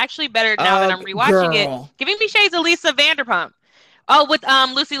season, but actually better now that I'm rewatching it. Giving me shades of Lisa Vanderpump. Oh, with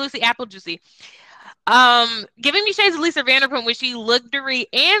Lucy Apple Juicy. Giving me shades of Lisa Vanderpump when she looked Dorit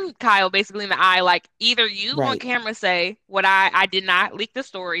and Kyle basically in the eye, like either you on camera say what I did not leak the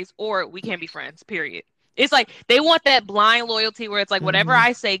stories, or we can't be friends, period. It's like they want that blind loyalty where it's like whatever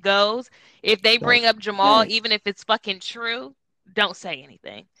I say goes. If they bring up Jamal, even if it's fucking true, don't say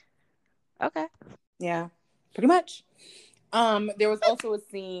anything. Okay. Yeah, pretty much. There was also a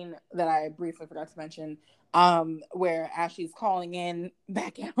scene that I briefly forgot to mention, where Ashley's calling in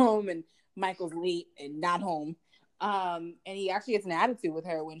back at home and Michael's late and not home. And he actually gets an attitude with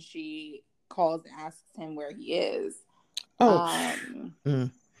her when she calls and asks him where he is.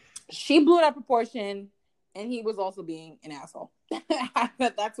 She blew it out of proportion, and he was also being an asshole.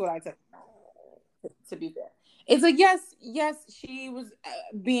 That's what I took, to be fair. It's like, yes, she was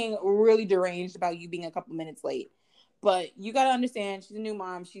being really deranged about you being a couple minutes late. But you got to understand, she's a new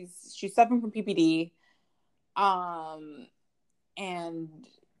mom. She's suffering from PPD. And,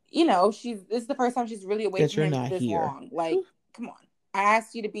 you know, this is the first time she's really away from him this long. Like, come on. I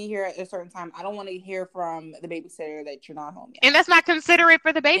asked you to be here at a certain time. I don't want to hear from the babysitter that you're not home yet. And that's not considerate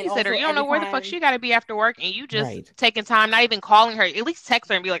for the babysitter. You don't know where the fuck she got to be after work, and you just taking time, not even calling her. At least text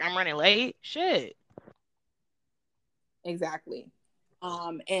her and be like, I'm running late. Shit. Exactly.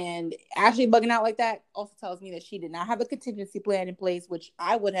 And Ashley bugging out like that also tells me that she did not have a contingency plan in place, which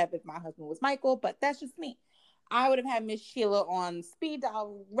I would have if my husband was Michael, but that's just me. I would have had Miss Sheila on speed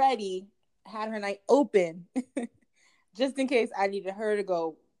dial ready, had her night open, just in case I needed her to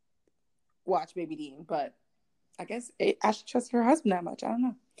go watch Baby Dean. But I guess Ashley trusts her husband that much. I don't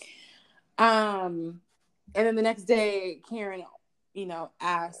know. And then the next day, Karen, you know,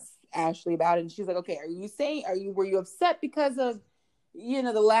 asks Ashley about it, and she's like, okay, were you upset because of, you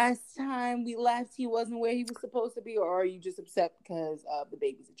know, the last time we left he wasn't where he was supposed to be, or are you just upset because of the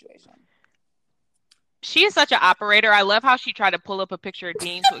baby situation? She is such an operator. I love how she tried to pull up a picture of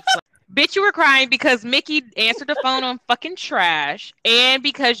Dean to explain. Bitch, you were crying because Mickey answered the phone on fucking trash, and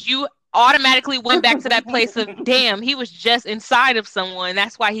because you automatically went back to that place of, damn, he was just inside of someone.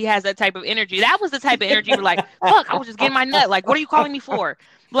 That's why he has that type of energy. That was the type of energy where, like, fuck, I was just getting my nut. Like, what are you calling me for?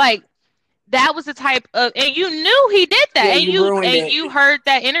 Like, that was the type of, and you knew he did that, and you heard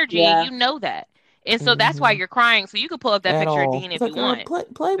that energy, you know that, and so that's why you're crying. So you could pull up that picture of Dean if you want.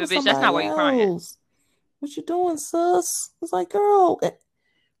 Play with bitch, that's not why you're crying. What you doing, sus? It's like, girl,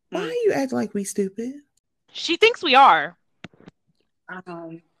 why are you acting like we stupid? She thinks we are.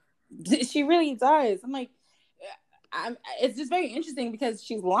 She really does. I'm like, it's just very interesting because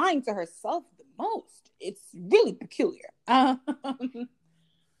she's lying to herself the most. It's really peculiar.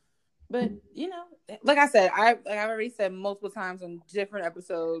 But, you know, like I said, I've already said multiple times on different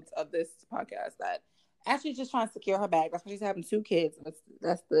episodes of this podcast that Ashley's just trying to secure her bag. That's why she's having 2 kids.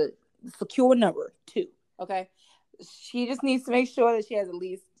 That's the secure number 2. Okay, she just needs to make sure that she has at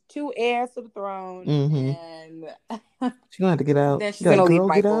least 2 heirs to the throne, and she's gonna have to get out. Then she's gonna leave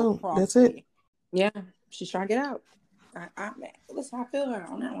Michael. That's it. Yeah, she's trying to get out. Listen, I feel her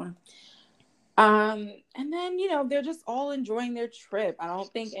on that one. And then, you know, they're just all enjoying their trip. I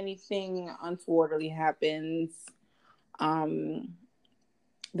don't think anything untoward happens.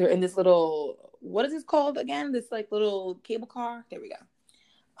 They're in this little, what is this called again? This like little cable car. There we go.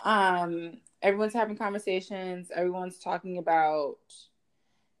 Everyone's having conversations. Everyone's talking about,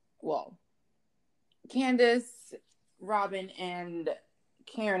 well, Candace, Robin, and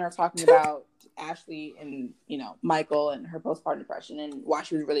Karen are talking about Ashley and, you know, Michael and her postpartum depression and why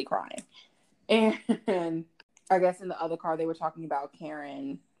she was really crying. And I guess in the other car, they were talking about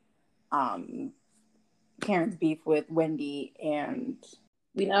Karen's beef with Wendy. And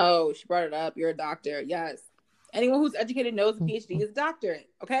we know, she brought it up. You're a doctor. Yes. Anyone who's educated knows a PhD is a doctorate.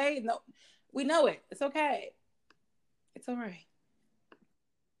 Okay? No, we know it. It's okay. It's all right.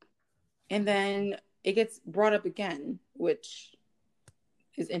 And then it gets brought up again, which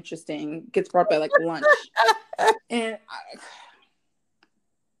is interesting. Gets brought up at like lunch. And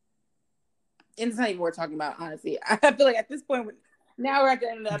it's not even worth talking about, honestly. I feel like at this point, now we're at the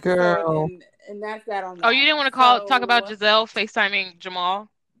end of the episode, and that's that on that. Oh, you didn't want to talk about Giselle FaceTiming Jamal,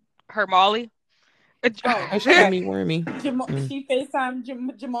 her Molly? Oh, wormy. She FaceTimed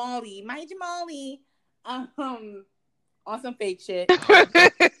Jamali, my Jamali, on some fake shit.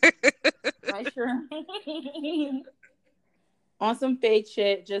 On some fake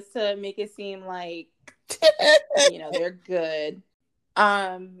shit, just to make it seem like, you know, they're good.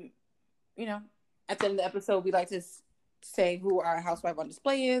 You know, at the end of the episode, we like to say who our housewife on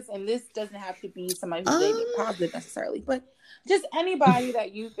display is, and this doesn't have to be somebody who's dating positive necessarily, but just anybody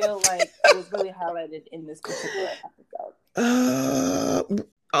that you feel like was really highlighted in this particular episode.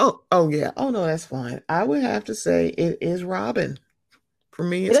 Oh yeah. Oh no, that's fine. I would have to say it is Robin. For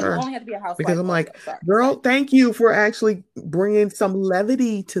me, It it's doesn't her. only have to be a housewife. Because I'm like, also. Sorry. girl, thank you for actually bringing some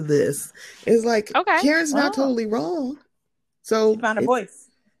levity to this. It's like, Okay. Karen's not totally wrong. So She found a voice.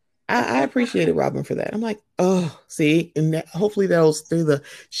 I appreciated Robin for that. I'm like, oh, see, and hopefully that'll through the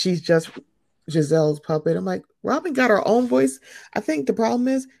she's just Giselle's puppet. I'm like, Robin got her own voice. I think the problem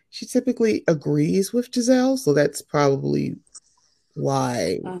is she typically agrees with Giselle, so that's probably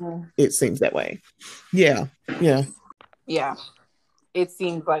why it seems that way. Yeah. It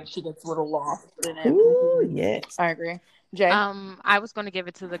seems like she gets a little lost in it. Ooh, yes. I agree. Jay? I was going to give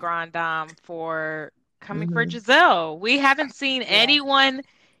it to the Grand Dame for coming for Giselle. We haven't seen anyone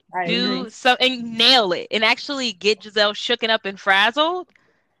do so and nail it and actually get Giselle shooken up and frazzled.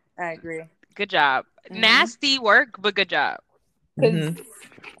 I agree. Good job. Nasty work, but good job.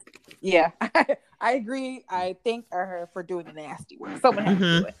 Yeah, I agree. I thank her for doing the nasty work. Someone had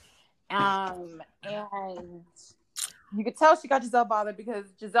to do it. And you could tell she got Giselle bothered because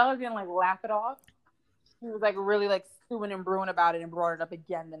Giselle didn't like laugh it off. She was like really like stewing and brewing about it and brought it up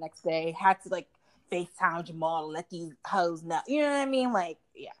again the next day. Had to like FaceTime Jamal to let these hoes know. You know what I mean? Like,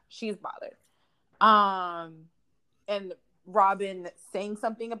 yeah, she's bothered. And Robin saying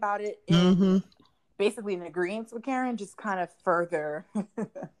something about it in basically in agreement with Karen just kind of further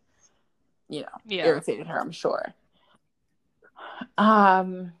irritated her, I'm sure.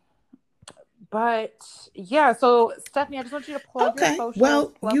 But yeah, so Stephanie, I just want you to plug your socials.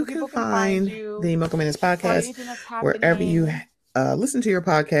 Well, you can find the Mocha Minutes podcast wherever you listen to your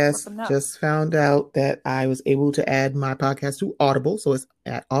podcast. Just found out that I was able to add my podcast to Audible, so it's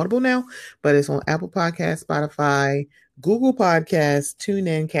at Audible now, but it's on Apple Podcasts, Spotify, Google Podcasts,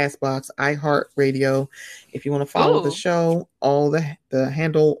 TuneIn, Castbox, iHeartRadio. If you want to follow the show, all the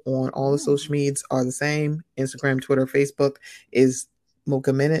handle on all the social medias are the same. Instagram, Twitter, Facebook is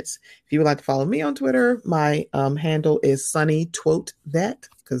Mocha Minutes. If you would like to follow me on Twitter, my handle is Sunny Twote That,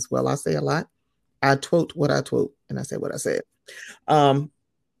 because I say a lot. I twote what I twote, and I say what I said.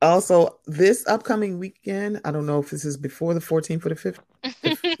 Also, this upcoming weekend, I don't know if this is before the 14th or the 15th.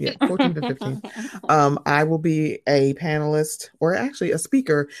 14th to 15th. I will be a panelist, or actually a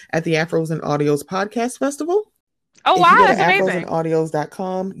speaker, at the Afros and Audios Podcast Festival. Oh, if wow, you go to that's amazing.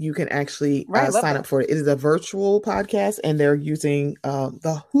 afrosandaudios.com, you can actually sign up for it. It is a virtual podcast, and they're using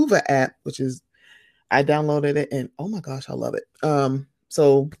the Hoover app, I downloaded it, and oh my gosh, I love it.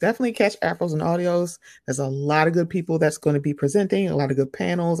 So definitely catch Afros and Audios. There's a lot of good people that's going to be presenting, a lot of good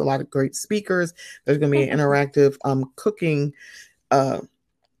panels, a lot of great speakers. There's going to be an interactive cooking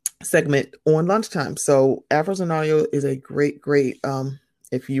segment on lunchtime. So Afros and Audio is a great,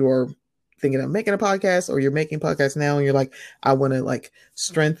 if you are thinking of making a podcast or you're making podcasts now and you're like, I want to like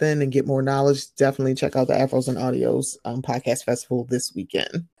strengthen and get more knowledge, definitely check out the Afros and Audios podcast festival this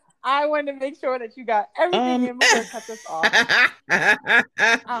weekend. I wanted to make sure that you got everything in before I cut this off.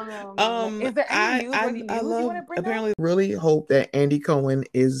 Is there any news you want to bring apparently up? Really hope that Andy Cohen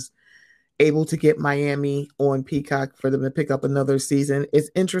is able to get Miami on Peacock for them to pick up another season. It's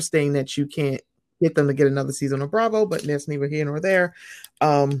interesting that you can't get them to get another season on Bravo, but that's neither here nor there.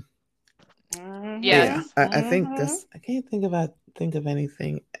 I think I can't think of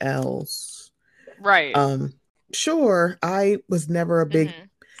anything else. Right. Sure. I was never a big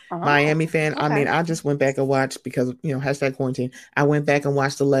Miami fan. Okay. I mean, I just went back and watched because, #quarantine. I went back and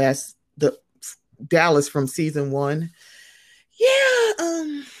watched the Dallas from season 1.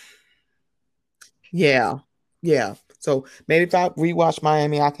 Yeah. So maybe if I rewatch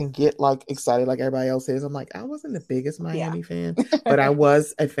Miami, I can get like excited like everybody else is. I'm like, I wasn't the biggest Miami fan, but I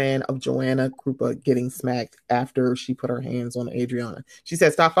was a fan of Joanna Krupa getting smacked after she put her hands on Adriana. She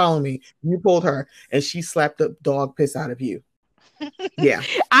said, "Stop following me." You pulled her, and she slapped the dog piss out of you. Yeah.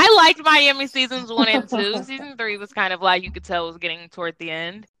 I liked Miami seasons 1 and 2. Season 3 was kind of like, you could tell it was getting toward the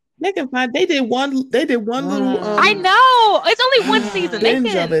end. They can find. They did one little. I know it's only one season. They binge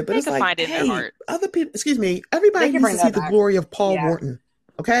can, of it, but they it's can like, find it in their heart. Other people. Excuse me. Everybody needs to see the glory of Paul Wharton.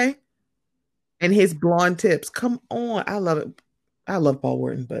 Okay. And his blonde tips. Come on, I love it. I love Paul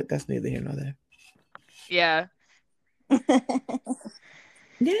Wharton, but that's neither here nor there. Yeah.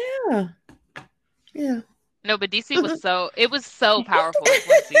 Yeah. No, but DC was so powerful this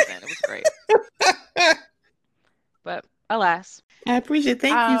one season. It was great. But alas. I appreciate it.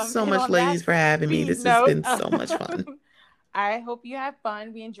 Thank you so much, ladies, for having me. This has been so much fun. I hope you have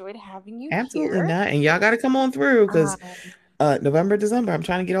fun. We enjoyed having you Absolutely here. Not. And y'all got to come on through because November, December, I'm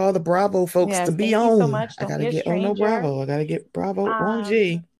trying to get all the Bravo folks to be on. So much. I got to get no Bravo. I got to get Bravo on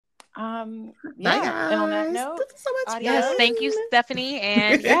G. And on that note, so much. Yes, thank you, Stephanie.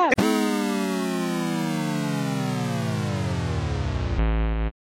 And yeah.